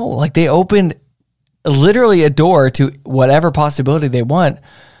don't know. Like they opened literally a door to whatever possibility they want.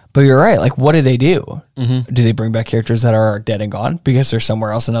 But you're right. Like, what do they do? Mm-hmm. Do they bring back characters that are dead and gone because they're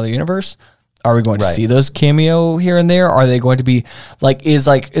somewhere else in another universe? Are we going to see those cameo here and there? Are they going to be like,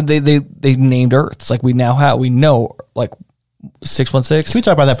 they named Earths. Like we know like 616. Can we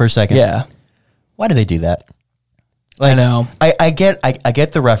talk about that for a second? Yeah. Why do they do that? Like, I know. I get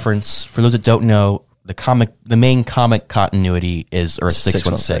the reference. For those that don't know, the main comic continuity is Earth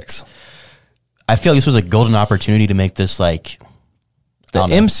 616. I feel like this was a golden opportunity to make this like the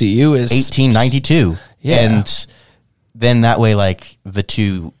MCU is 1892. Yeah. And then that way, like the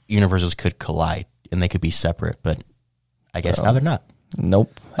two universes could collide and they could be separate. But I guess now they're not.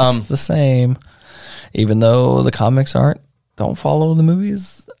 Nope. It's the same. Even though the comics don't follow the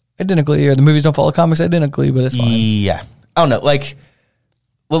movies identically, or the movies don't follow comics identically, but it's fine. Yeah. I don't know. Like,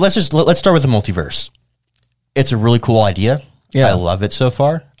 well, let's start with the multiverse. It's a really cool idea. Yeah. I love it so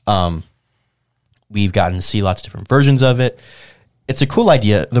far. We've gotten to see lots of different versions of it. It's a cool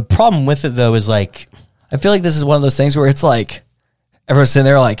idea. The problem with it, though, is like, I feel like this is one of those things where it's like everyone's sitting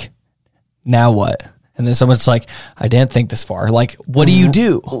there like, now what? And then someone's like, I didn't think this far. Like, what do you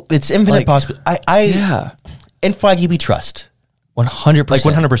do? It's infinite like, possibility. In Feige we trust. 100%. Like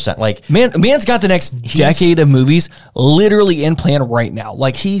 100%. Like man's got the next decade of movies literally in plan right now.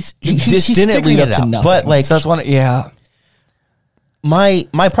 Like he's didn't lead up to nothing. But like, so that's one. Yeah. My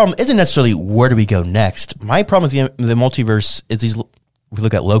problem isn't necessarily where do we go next. My problem with the multiverse is if we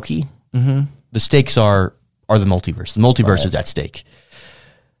look at Loki, the stakes are the multiverse. The multiverse is at stake.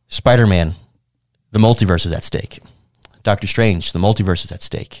 Spider-Man, the multiverse is at stake. Doctor Strange, the multiverse is at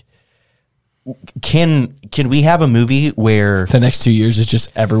stake. Can we have a movie where The next 2 years is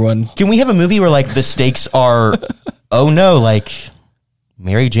just everyone. Can we have a movie where like the stakes are, oh no, like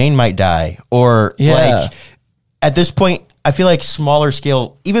Mary Jane might die, or like at this point, I feel like smaller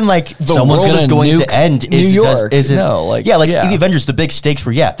scale, even like the Someone's world is going to nuke end. New York. Isn't No, like, in the Avengers, the big stakes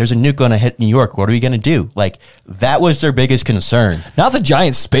were there's a nuke going to hit New York. What are we going to do? Like that was their biggest concern. Not the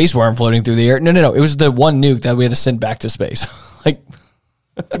giant space worm floating through the air. No. It was the one nuke that we had to send back to space. Like,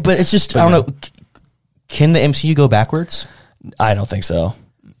 but it's just I don't know. Can the MCU go backwards? I don't think so.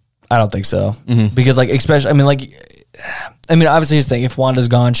 Because like, especially, I mean, obviously, just think if Wanda's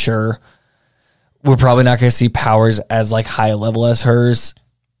gone, sure, we're probably not going to see powers as like high level as hers,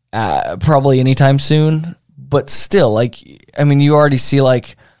 probably anytime soon. But still, like, I mean, you already see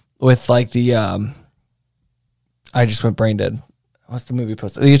like with like the, I just went brain dead. What's the movie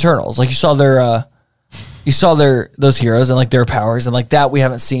posted? The Eternals. Like you saw those heroes and like their powers and like that we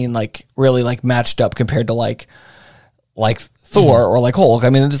haven't seen like really like matched up compared to like Thor or like Hulk. I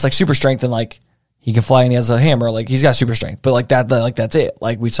mean, it's like super strength and like he can fly and he has a hammer. Like he's got super strength, but like that's it.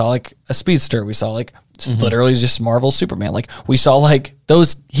 Like we saw like a speedster. We saw like literally just Marvel Superman. Like we saw like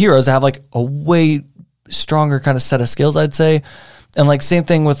those heroes have like a way stronger kind of set of skills, I'd say. And like same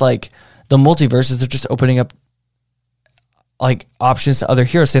thing with like the multiverses. They're just opening up like options to other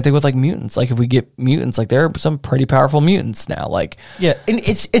heroes. Same thing with like mutants. Like if we get mutants, like there are some pretty powerful mutants now. Like and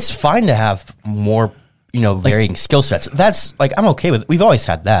it's fine to have more, varying skill sets. That's like I'm okay with it. We've always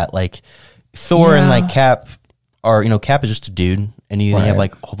had that. Like Thor and like Cap are, Cap is just a dude, and you have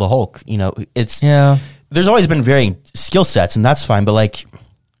like the Hulk. It's there's always been varying skill sets, and that's fine. But like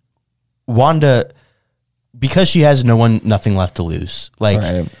Wanda, because she has nothing left to lose.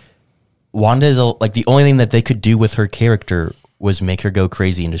 Like Wanda is like the only thing that they could do with her character was make her go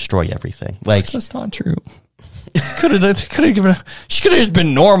crazy and destroy everything. Like that's not true. Could have given. She could have just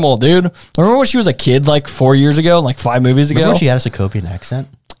been normal, dude. Remember when she was a kid, like 4 years ago, like 5 movies ago? Remember when she had a Sokovian accent?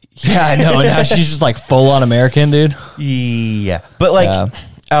 Yeah, I know. And now she's just like full on American, dude. Yeah, but like I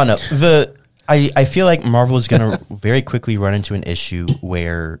don't know. I feel like Marvel is going to very quickly run into an issue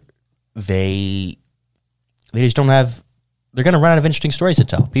where they just don't have. They're going to run out of interesting stories to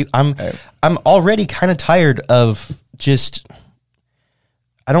tell. I'm already kind of tired of just.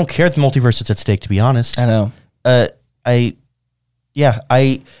 I don't care if the multiverse is at stake, to be honest. I know. I've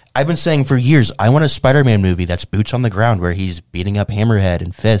been saying for years I want a Spider-Man movie that's boots on the ground where he's beating up Hammerhead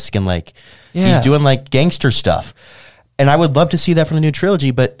and Fisk and like he's doing like gangster stuff. And I would love to see that from the new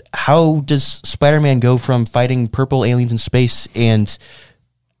trilogy, but how does Spider-Man go from fighting purple aliens in space and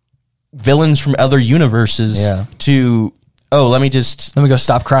villains from other universes to let me go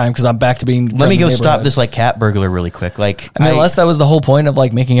stop crime because I'm back to being. Let me go stop this like cat burglar really quick. Like I mean, unless that was the whole point of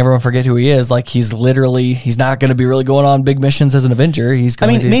like making everyone forget who he is. Like he's not going to be really going on big missions as an Avenger.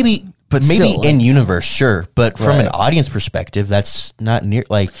 Maybe in universe, sure, but from an audience perspective, that's not near.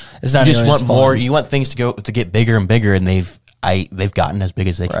 Like it's not you just want more. You want things to get bigger and bigger, and they've gotten as big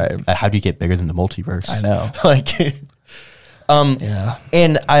as they can. How do you get bigger than the multiverse? I know.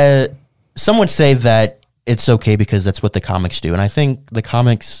 And some would say that it's okay because that's what the comics do. And I think the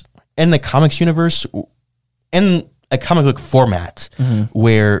comics universe, in a comic book format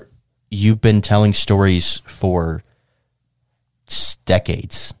where you've been telling stories for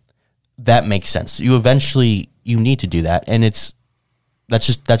decades, that makes sense. You need to do that. And that's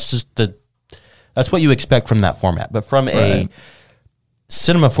what you expect from that format. But from a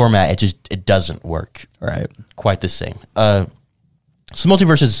cinema format, it doesn't work quite the same. So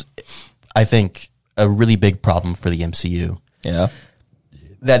multiverse is, I think, a really big problem for the MCU. Yeah,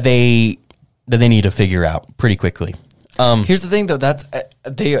 that they need to figure out pretty quickly. Here's the thing, though. That's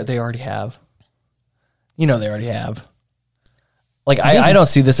they already have. They already have. Like I don't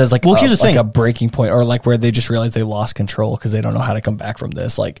see this as like here's the thing. A breaking point or like where they just realize they lost control because they don't know how to come back from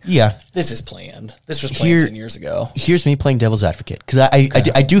this. Like this is planned. This was planned 10 years ago. Here's me playing devil's advocate because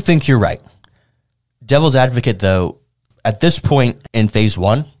I do think you're right. Devil's advocate, though, at this point in phase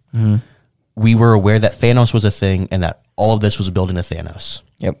 1. We were aware that Thanos was a thing and that all of this was built into Thanos.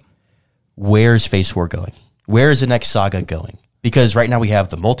 Yep. Where's phase 4 going? Where is the next saga going? Because right now we have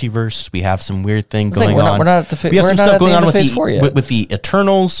the multiverse. We have some weird thing going on. We're not at we have some stuff going on with phase 4 yet. With the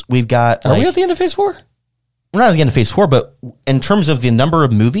Eternals. We've got. Are we at the end of phase 4? We're not at the end of phase 4, but in terms of the number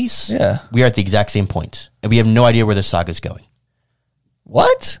of movies, we are at the exact same point, and we have no idea where the saga is going.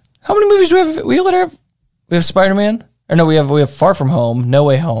 What? How many movies do we have? We have Spider-Man. Or no, we have Far From Home, No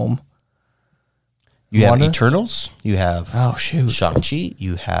Way Home. You have Eternals, you have Shang-Chi,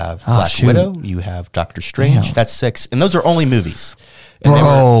 you have Black Widow, you have Doctor Strange. That's 6. And those are only movies. And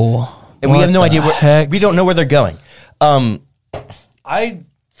and we What have no the idea heck? we don't know where they're going. I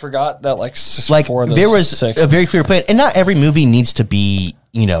forgot that like There was a very clear plan, and not every movie needs to be,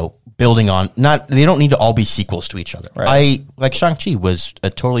 building on. They don't need to all be sequels to each other. Right. Like Shang-Chi was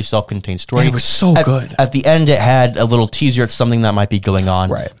a totally self-contained story. And it was so good. At the end, it had a little teaser of something that might be going on.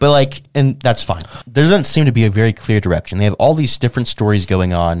 Right. But and that's fine. There doesn't seem to be a very clear direction. They have all these different stories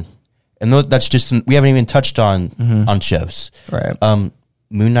going on, and that's just we haven't even touched on shows. Right.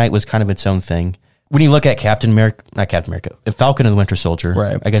 Moon Knight was kind of its own thing. When you look at Falcon and the Winter Soldier,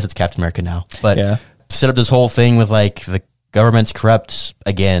 right. I guess it's Captain America now, but yeah. set up this whole thing with the government's corrupt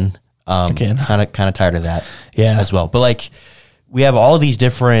again. Kind of tired of that, as well. But we have all these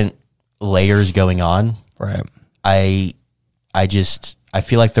different layers going on. Right. I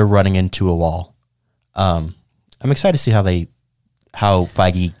feel like they're running into a wall. I'm excited to see how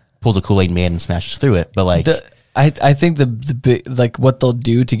Feige pulls a Kool-Aid man and smashes through it. But I think the big, what they'll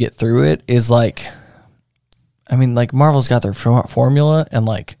do to get through it is Marvel's got their formula, and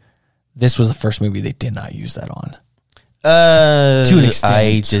this was the first movie they did not use that on. To an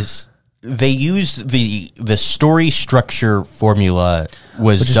extent, they used the story structure formula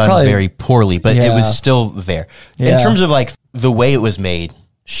was done probably, very poorly, but it was still there in terms of the way it was made.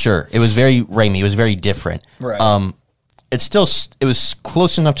 Sure, it was very Raimi. It was very different. Right. It was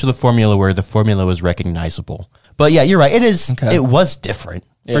close enough to the formula where the formula was recognizable. But yeah, you're right. It is. Okay. It was different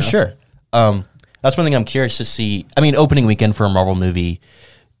for sure. That's one thing I'm curious to see. I mean, opening weekend for a Marvel movie,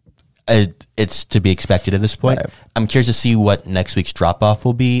 it's to be expected at this point. Right. I'm curious to see what next week's drop off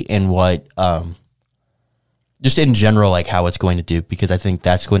will be and what, just in general, how it's going to do, because I think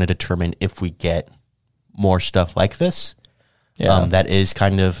that's going to determine if we get more stuff like this. Yeah, that is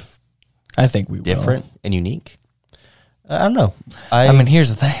kind of, I think we different will. And unique. I don't know. I mean, here's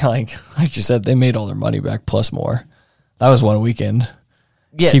the thing. Like you said, they made all their money back plus more. That was one weekend.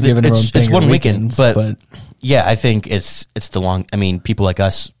 Yeah, keep giving it's one weekend, but yeah, I think it's the long. I mean, people like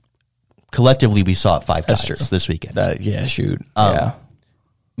us collectively we saw it 5 times this weekend.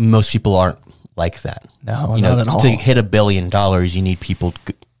 Most people aren't like that. No, not at all. To hit $1 billion, you need you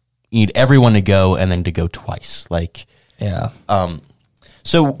need everyone to go and then to go twice.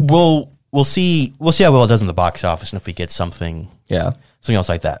 So we'll see how well it does in the box office and if we get something else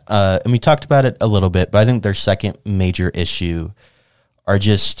like that. And we talked about it a little bit, but I think their second major issue are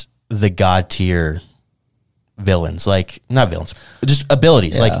just the god tier villains, not villains, just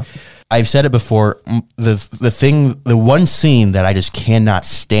abilities. Yeah. I've said it before, the one scene that I just cannot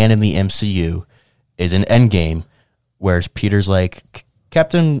stand in the MCU is in Endgame, where Peter's like,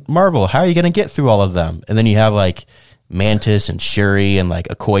 Captain Marvel, how are you going to get through all of them? And then you have Mantis and Shuri and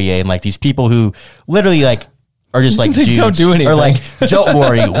Okoye and these people who literally are just dudes. Don't do anything. Or don't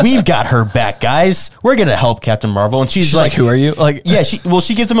worry, we've got her back, guys. We're gonna help Captain Marvel. And she's like, who are you?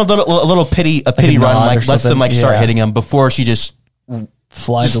 She gives them a little pity run, lets them start hitting him before she just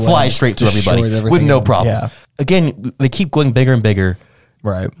flies straight through everybody with no problem. Yeah. Again, they keep going bigger and bigger.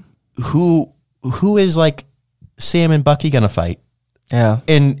 Right. Who is Sam and Bucky gonna fight? Yeah.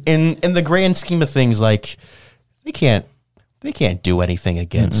 In the grand scheme of things, they can't do anything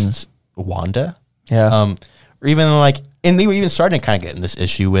against Wanda. Yeah. Or even and they were even starting to kind of get in this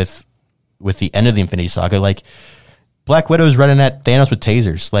issue with the end of the Infinity Saga. Black Widow's running at Thanos with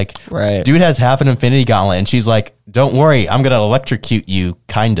tasers. Right. Dude has half an Infinity Gauntlet, and she's like, "Don't worry, I'm gonna electrocute you."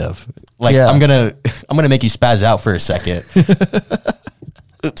 Kind of I'm gonna make you spaz out for a second.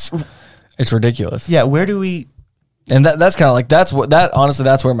 It's ridiculous. Yeah. Where do we? And that's kind of honestly,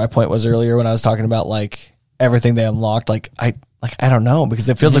 that's where my point was earlier when I was talking about everything they unlocked. I don't know, because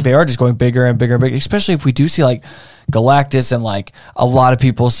it feels like they are just going bigger and bigger and bigger, especially if we do see Galactus and a lot of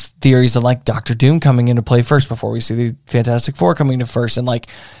people's theories of Doctor Doom coming into play first before we see the Fantastic Four coming into first. And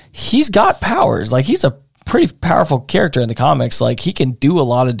he's got powers. He's a pretty powerful character in the comics. He can do a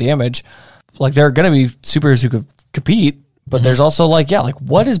lot of damage. There are going to be superheroes who could compete, but there's also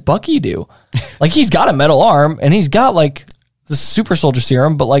what does Bucky do? He's got a metal arm and he's got the super soldier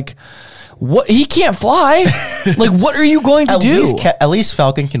serum, but what, he can't fly. What are you going to do? At least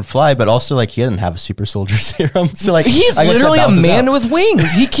Falcon can fly, but also he doesn't have a super soldier serum. So he's literally a man with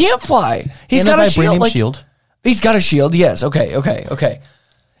wings. He can't fly. He's got a shield. He's got a shield. Yes. Okay.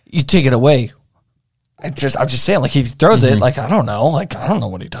 You take it away. I'm just saying. He throws it. I don't know. I don't know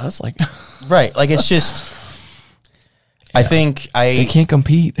what he does. Right. It's just. I think they can't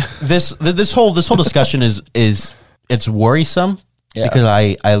compete. This whole discussion is it's worrisome because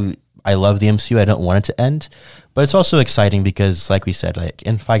I love the MCU. I don't want it to end, but it's also exciting because, like we said,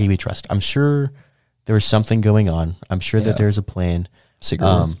 in Feige we trust. I'm sure there is something going on. I'm sure that there's a plan. Secret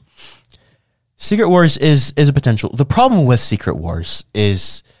Wars. Secret Wars is a potential. The problem with Secret Wars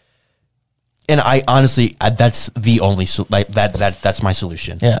is And I honestly, that's the only that's my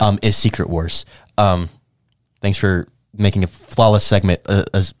solution. Yeah. Is Secret Wars. Thanks for making a flawless segment,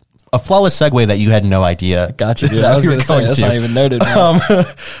 a flawless segue that you had no idea. Gotcha, dude. I was going to say that's not even noted.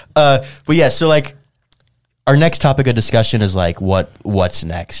 But yeah, so like our next topic of discussion is like what's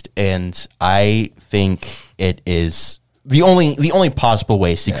next, and I think it is the only possible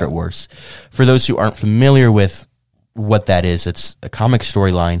way. Secret Wars. For those who aren't familiar with what that is, it's a comic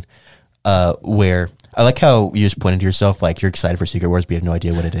storyline where I like how you just pointed to yourself like you're excited for Secret Wars, but you have no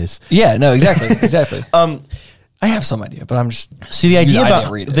idea what it is. Yeah, no, exactly. I have some idea, but I'm just see the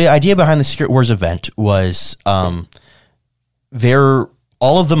idea behind the Secret Wars event was all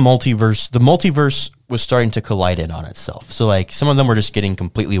of the multiverse was starting to collide in on itself. So like some of them were just getting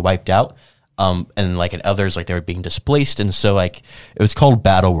completely wiped out. And like in others, like they were being displaced. And so like it was called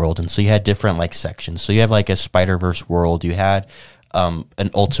Battle World. And so you had different like sections. So you have like a Spider-Verse world. You had an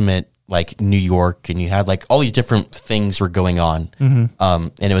ultimate like New York, and you had like all these different things were going on.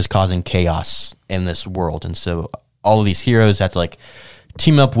 And it was causing chaos in this world. And so all of these heroes had to like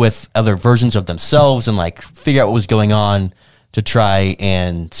team up with other versions of themselves and like figure out what was going on to try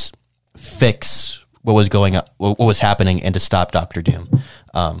and fix what was going on, what was happening, and to stop Doctor Doom.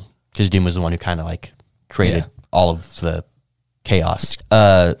 Because Doom was the one who kind of like created all of the chaos.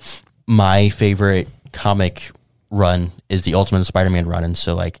 My favorite comic run is the Ultimate Spider-Man run, and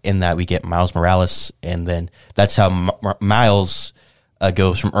so like in that we get Miles Morales, and then that's how Miles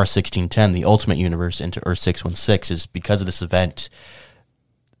goes from Earth 1610, the Ultimate Universe, into Earth 616. Is because of this event,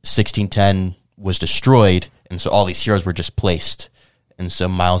 1610 was destroyed, and so all these heroes were displaced, and so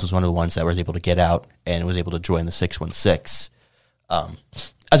Miles was one of the ones that was able to get out and was able to join the 616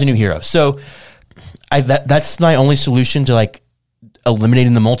 as a new hero. So that's my only solution to like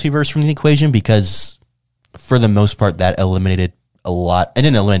eliminating the multiverse from the equation, because for the most part, that eliminated a lot. It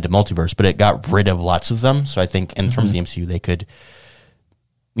didn't eliminate the multiverse, but it got rid of lots of them. So I think in terms of the MCU, they could,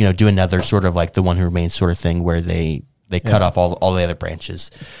 do another sort of like the one who remains sort of thing where they cut off all the other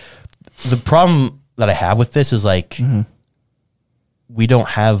branches. The problem that I have with this is like we don't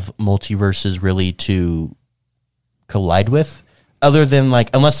have multiverses really to collide with, other than like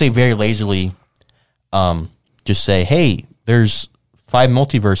unless they very lazily just say, hey, there's 5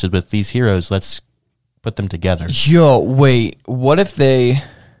 multiverses with these heroes, let's put them together. Yo, wait. What if this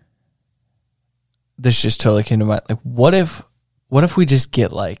just totally came to mind. Like, what if we just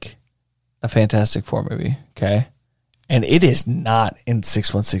get like a Fantastic Four movie, okay? And it is not in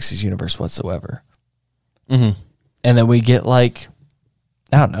 616's universe whatsoever. And then we get like,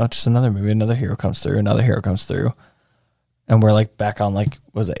 I don't know, just another movie, another hero comes through, and we're like back on like,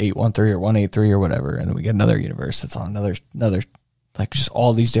 was it 813 or 183 or whatever, and then we get another universe that's on another like just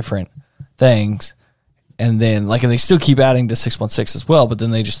all these different things. And then, like, and they still keep adding to 616 as well, but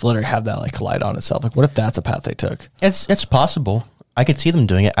then they just literally have that, like, collide on itself. Like, what if that's a path they took? It's possible. I could see them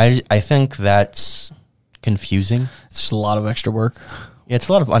doing it. I think that's confusing. It's just a lot of extra work. Yeah, it's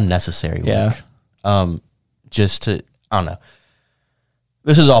a lot of unnecessary work. Yeah. Just to, I don't know.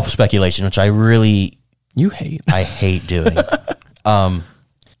 This is all speculation, which I really... You hate. I hate doing.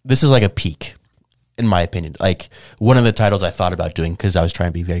 This is like a peak, in my opinion. Like, one of the titles I thought about doing, because I was trying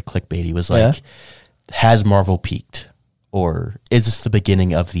to be very clickbaity, was like... Yeah. Has Marvel peaked, or is this the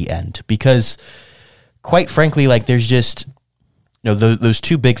beginning of the end? Because quite frankly, like there's just, those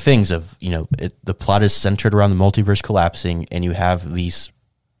two big things of, the plot is centered around the multiverse collapsing, and you have these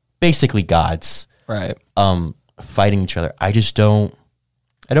basically gods, right? Fighting each other. I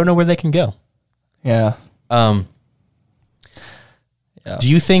don't know where they can go. Yeah. Do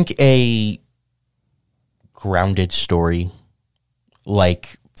you think a grounded story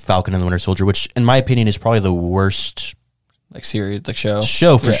like Falcon and the Winter Soldier, which in my opinion is probably the worst like series, like show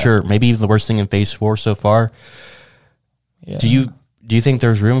for sure, maybe even the worst thing in Phase 4 so far. Yeah. Do you think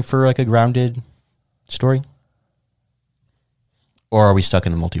there's room for like a grounded story, or are we stuck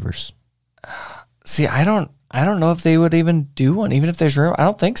in the multiverse? See, I don't know if they would even do one, even if there's room. I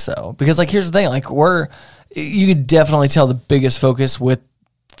don't think so, because like here's the thing, like you could definitely tell the biggest focus with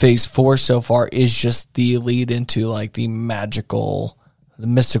Phase 4 so far is just the lead into like the mystical,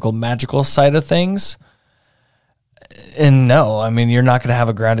 magical side of things. And no, I mean, you're not going to have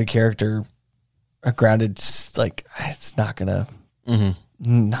a grounded character, like, it's not going to,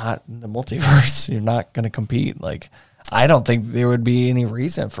 not in the multiverse. You're not going to compete. Like, I don't think there would be any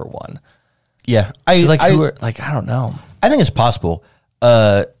reason for one. Yeah. I don't know. I think it's possible.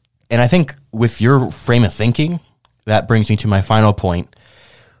 And I think with your frame of thinking, that brings me to my final point,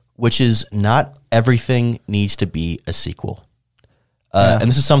 which is not everything needs to be a sequel. And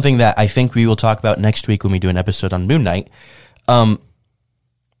this is something that I think we will talk about next week when we do an episode on Moon Knight.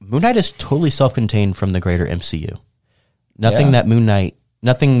 Moon Knight is totally self-contained from the greater MCU. Nothing Yeah. that Moon Knight,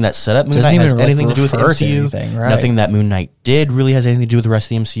 nothing that set up Moon Doesn't Knight has even, like, anything to do with the refer to MCU. anything, right. Nothing that Moon Knight did really has anything to do with the rest of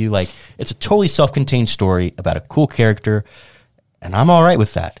the MCU. Like, it's a totally self-contained story about a cool character, and I'm all right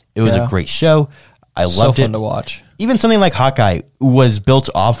with that. It was Yeah. a great show. I So loved fun it. to watch. Even something like Hawkeye was built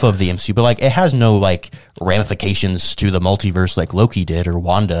off of the MCU, but like it has no like ramifications to the multiverse like Loki did or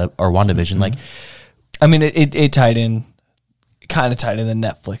WandaVision. Mm-hmm. Like, I mean, it tied in, kind of tied in the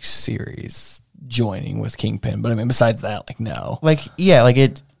Netflix series joining with Kingpin, but I mean, besides that, like no,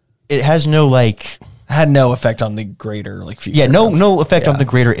 it has no like had no effect on the greater like future. yeah no effect on Yeah. the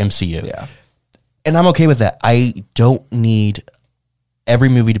greater MCU. Yeah, And I'm okay with that. I don't need every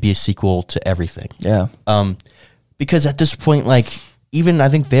movie to be a sequel to everything. yeah. Because at this point, like, even I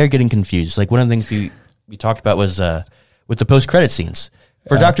think they're getting confused. Like, one of the things we talked about was with the post-credit scenes.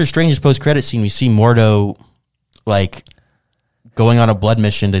 For Doctor Strange's post-credit scene, we see Mordo, like, going on a blood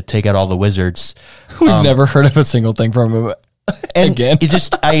mission to take out all the wizards. We've never heard of a single thing from him. And Again. it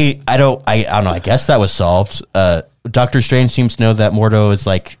just, I don't know, I guess that was solved. Doctor Strange seems to know that Mordo is,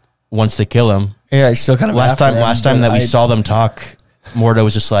 like, wants to kill him. Yeah, he's still kind of Last after time him, that but we saw them talk, Mordo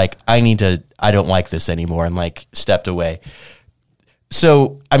was just like, I don't like this anymore, and like stepped away.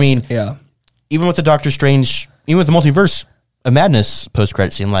 So, I mean, yeah, even with the Doctor Strange, even with the Multiverse of Madness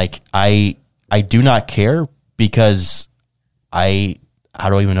post-credit scene, like I do not care because I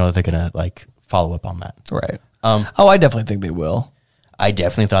don't even know if they're gonna like follow up on that. right. I definitely think they will. I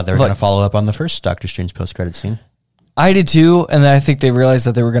definitely thought they were gonna follow up on the first Doctor Strange post-credit scene. I did too, and then I think they realized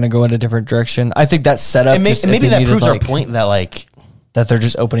that they were going to go in a different direction. I think that set up, And maybe that proves our point that like that they're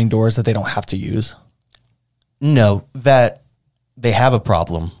just opening doors that they don't have to use. no, that they have a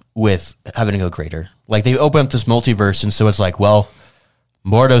problem with having to go greater. Like they open up this multiverse, and so it's like, well,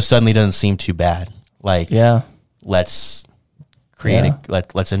 Mordo suddenly doesn't seem too bad. Like, Yeah, let's create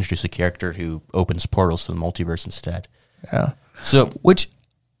let's introduce a character who opens portals to the multiverse instead. yeah. So Which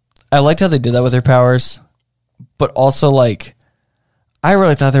I liked how they did that with their powers, but also like I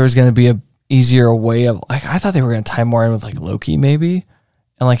really thought there was going to be a easier way of like I thought they were going to tie more in with like Loki maybe,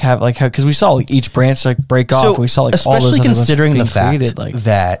 and like have like because we saw like each branch like break off. And we saw like all those especially other ones considering being the fact created, like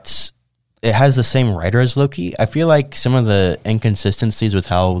that it has the same writer as Loki. I feel like some of the inconsistencies with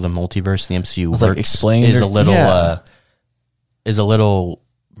how the multiverse, the MCU Was, works, like, explained is or- a little yeah. is a little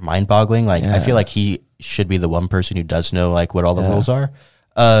mind-boggling. Like I Yeah. feel like he should be the one person who does know like what all the Yeah. rules are.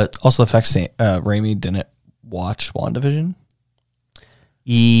 also the fact Raimi didn't watch WandaVision.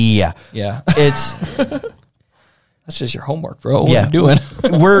 Yeah, Yeah, it's that's just your homework, bro. What Yeah. are you doing?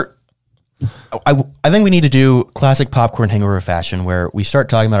 I think we need to do classic popcorn hangover fashion where we start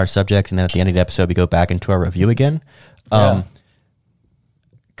talking about our subject and then at the end of the episode we go back into our review again.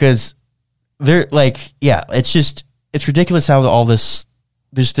 Because they're like, yeah, it's ridiculous how all this,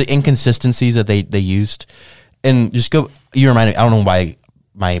 there's the inconsistencies that they used. And just go, you reminded me, I don't know why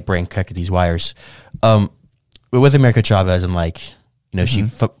my brain connected these wires. But with America Chavez and like, you know, she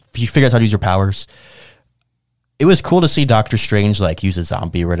figures out how to use her powers. It was cool to see Doctor Strange like use a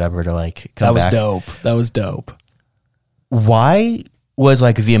zombie or whatever to like come back. That was dope. Why was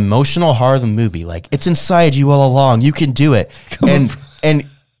like the emotional heart of the movie like it's inside you all along? You can do it. And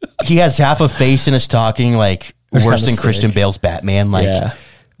he has half a face and is talking like It's worse kinda than Christian sick. Bale's Batman. Like Yeah.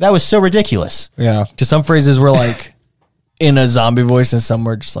 that was so ridiculous. Yeah, just some phrases were like in a zombie voice, and some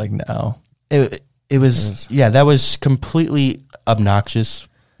were just like no. It was that was completely obnoxious.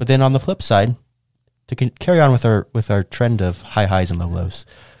 But then on the flip side, to carry on with our trend of high highs and low lows,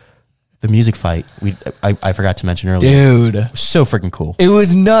 the music fight I forgot to mention earlier, Dude, so freaking cool. it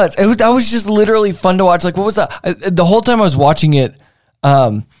was nuts. That was just literally fun to watch. Like, what was that? The whole time I was watching it,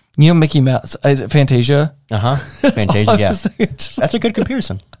 you know, Mickey Mouse, is it Fantasia? Fantasia, yeah, Just, that's a good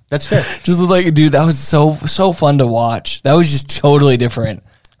comparison. That's fair. just like, dude, that was so fun to watch. That was just totally different.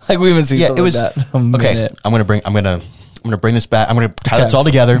 Like we haven't seen Yeah, something it was like that in a okay. minute. I'm gonna bring this back. I'm gonna tie this all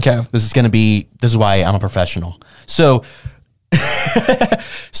together. Okay. This is why I'm a professional. So,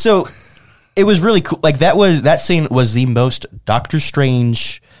 so it was really cool. Like that scene was the most Doctor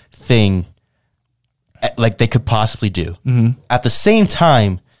Strange thing like they could possibly do. Mm-hmm. At the same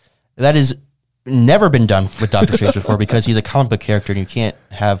time, that has never been done with Doctor Strange before because he's a comic book character and you can't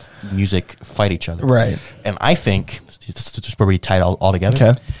have music fight each other. Right. And I think this is where we tie it all together.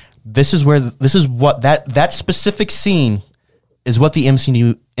 Okay. This is what that specific scene is what the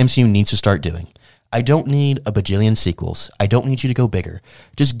MCU needs to start doing. I don't need a bajillion sequels. I don't need you to go bigger.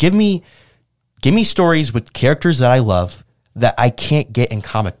 Just give me stories with characters that I love that I can't get in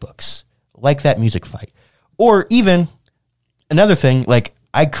comic books, like that music fight. Or even another thing, like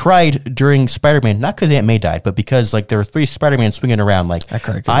I cried during Spider-Man, not because Aunt May died, but because like there were 3 Spider-Man swinging around. Like I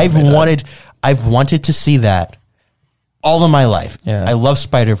cried 'cause I've Aunt May died. wanted to see that all of my life. Yeah. I love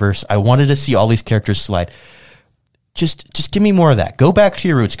Spider-Verse. I wanted to see all these characters slide. Just give me more of that. Go back to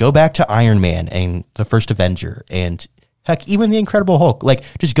your roots. Go back to Iron Man and the first Avenger, and heck, even the Incredible Hulk. Like,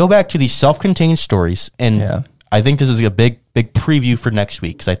 just go back to these self-contained stories. And I think this is a big preview for next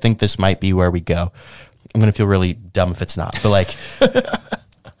week, because I think this might be where we go. I'm gonna feel really dumb if it's not, but like,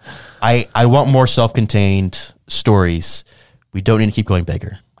 I want more self-contained stories. We don't need to keep going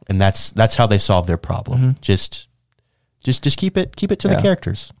bigger, and that's how they solve their problem. Just keep it to the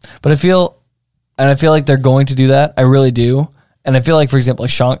characters. But I feel like they're going to do that. I really do. And I feel like, for example,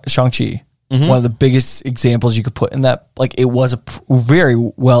 like Shang-Chi, one of the biggest examples you could put in that. Like, it was it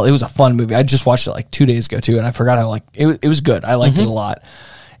was a fun movie. I just watched it like 2 days ago too, and I forgot how like it was good. I liked it a lot.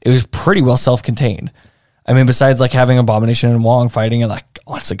 It was pretty well self-contained. I mean, besides like having Abomination and Wong fighting, and like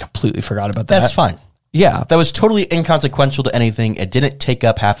honestly completely forgot about that. That's fine. Yeah, that was totally inconsequential to anything. It didn't take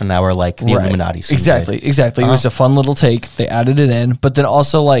up half an hour like the Illuminati. Exactly. It was a fun little take. They added it in, but then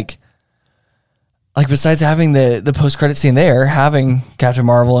also like besides having the post-credit scene there, having Captain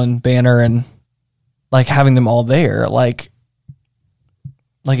Marvel and Banner and like having them all there, like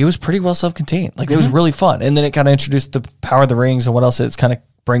it was pretty well self-contained. Like it was really fun, and then it kind of introduced the Power of the Rings and what else it's kind of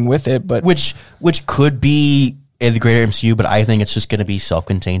bring with it, but which could be in the greater MCU, but I think it's just going to be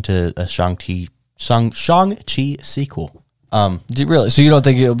self-contained to a Shang-Chi sequel. Really? So you don't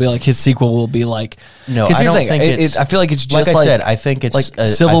think it'll be like his sequel will be like? No, I don't think it's. I feel like it's just like I said. I think it's like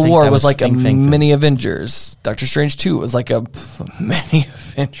Civil War was like a mini Avengers. Doctor Strange 2 was like a mini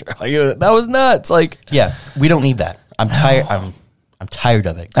Avenger. Like that was nuts. Like we don't need that. I'm tired. I'm tired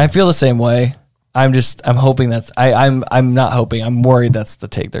of it. I feel the same way. I'm hoping that's I'm not hoping. I'm worried that's the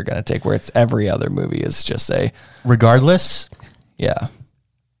take they're going to take, where it's every other movie is just regardless. Yeah.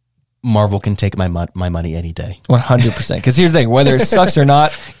 Marvel can take my money any day. 100%. Because here's the thing, whether it sucks or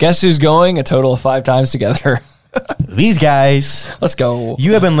not, guess who's going a total of 5 times together? These guys. Let's go.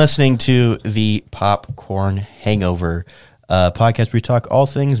 You have been listening to the Popcorn Hangover podcast, where we talk all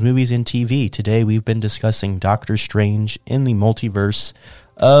things movies and TV. Today we've been discussing Doctor Strange in the Multiverse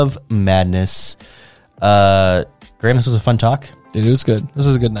of Madness. Graham, this was a fun talk. Dude, it was good. This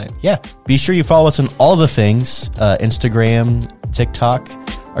was a good night. Yeah. Be sure you follow us on all the things, Instagram, TikTok.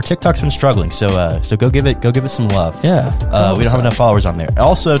 Our TikTok's been struggling, so go give it some love. Yeah. We don't have enough followers on there.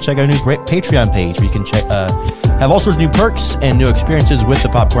 Also, check out our new Patreon page, where you can have all sorts of new perks and new experiences with the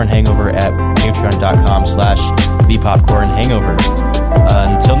Popcorn Hangover at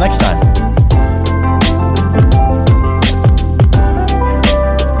patreon.com/thepopcornhangover. Until next time.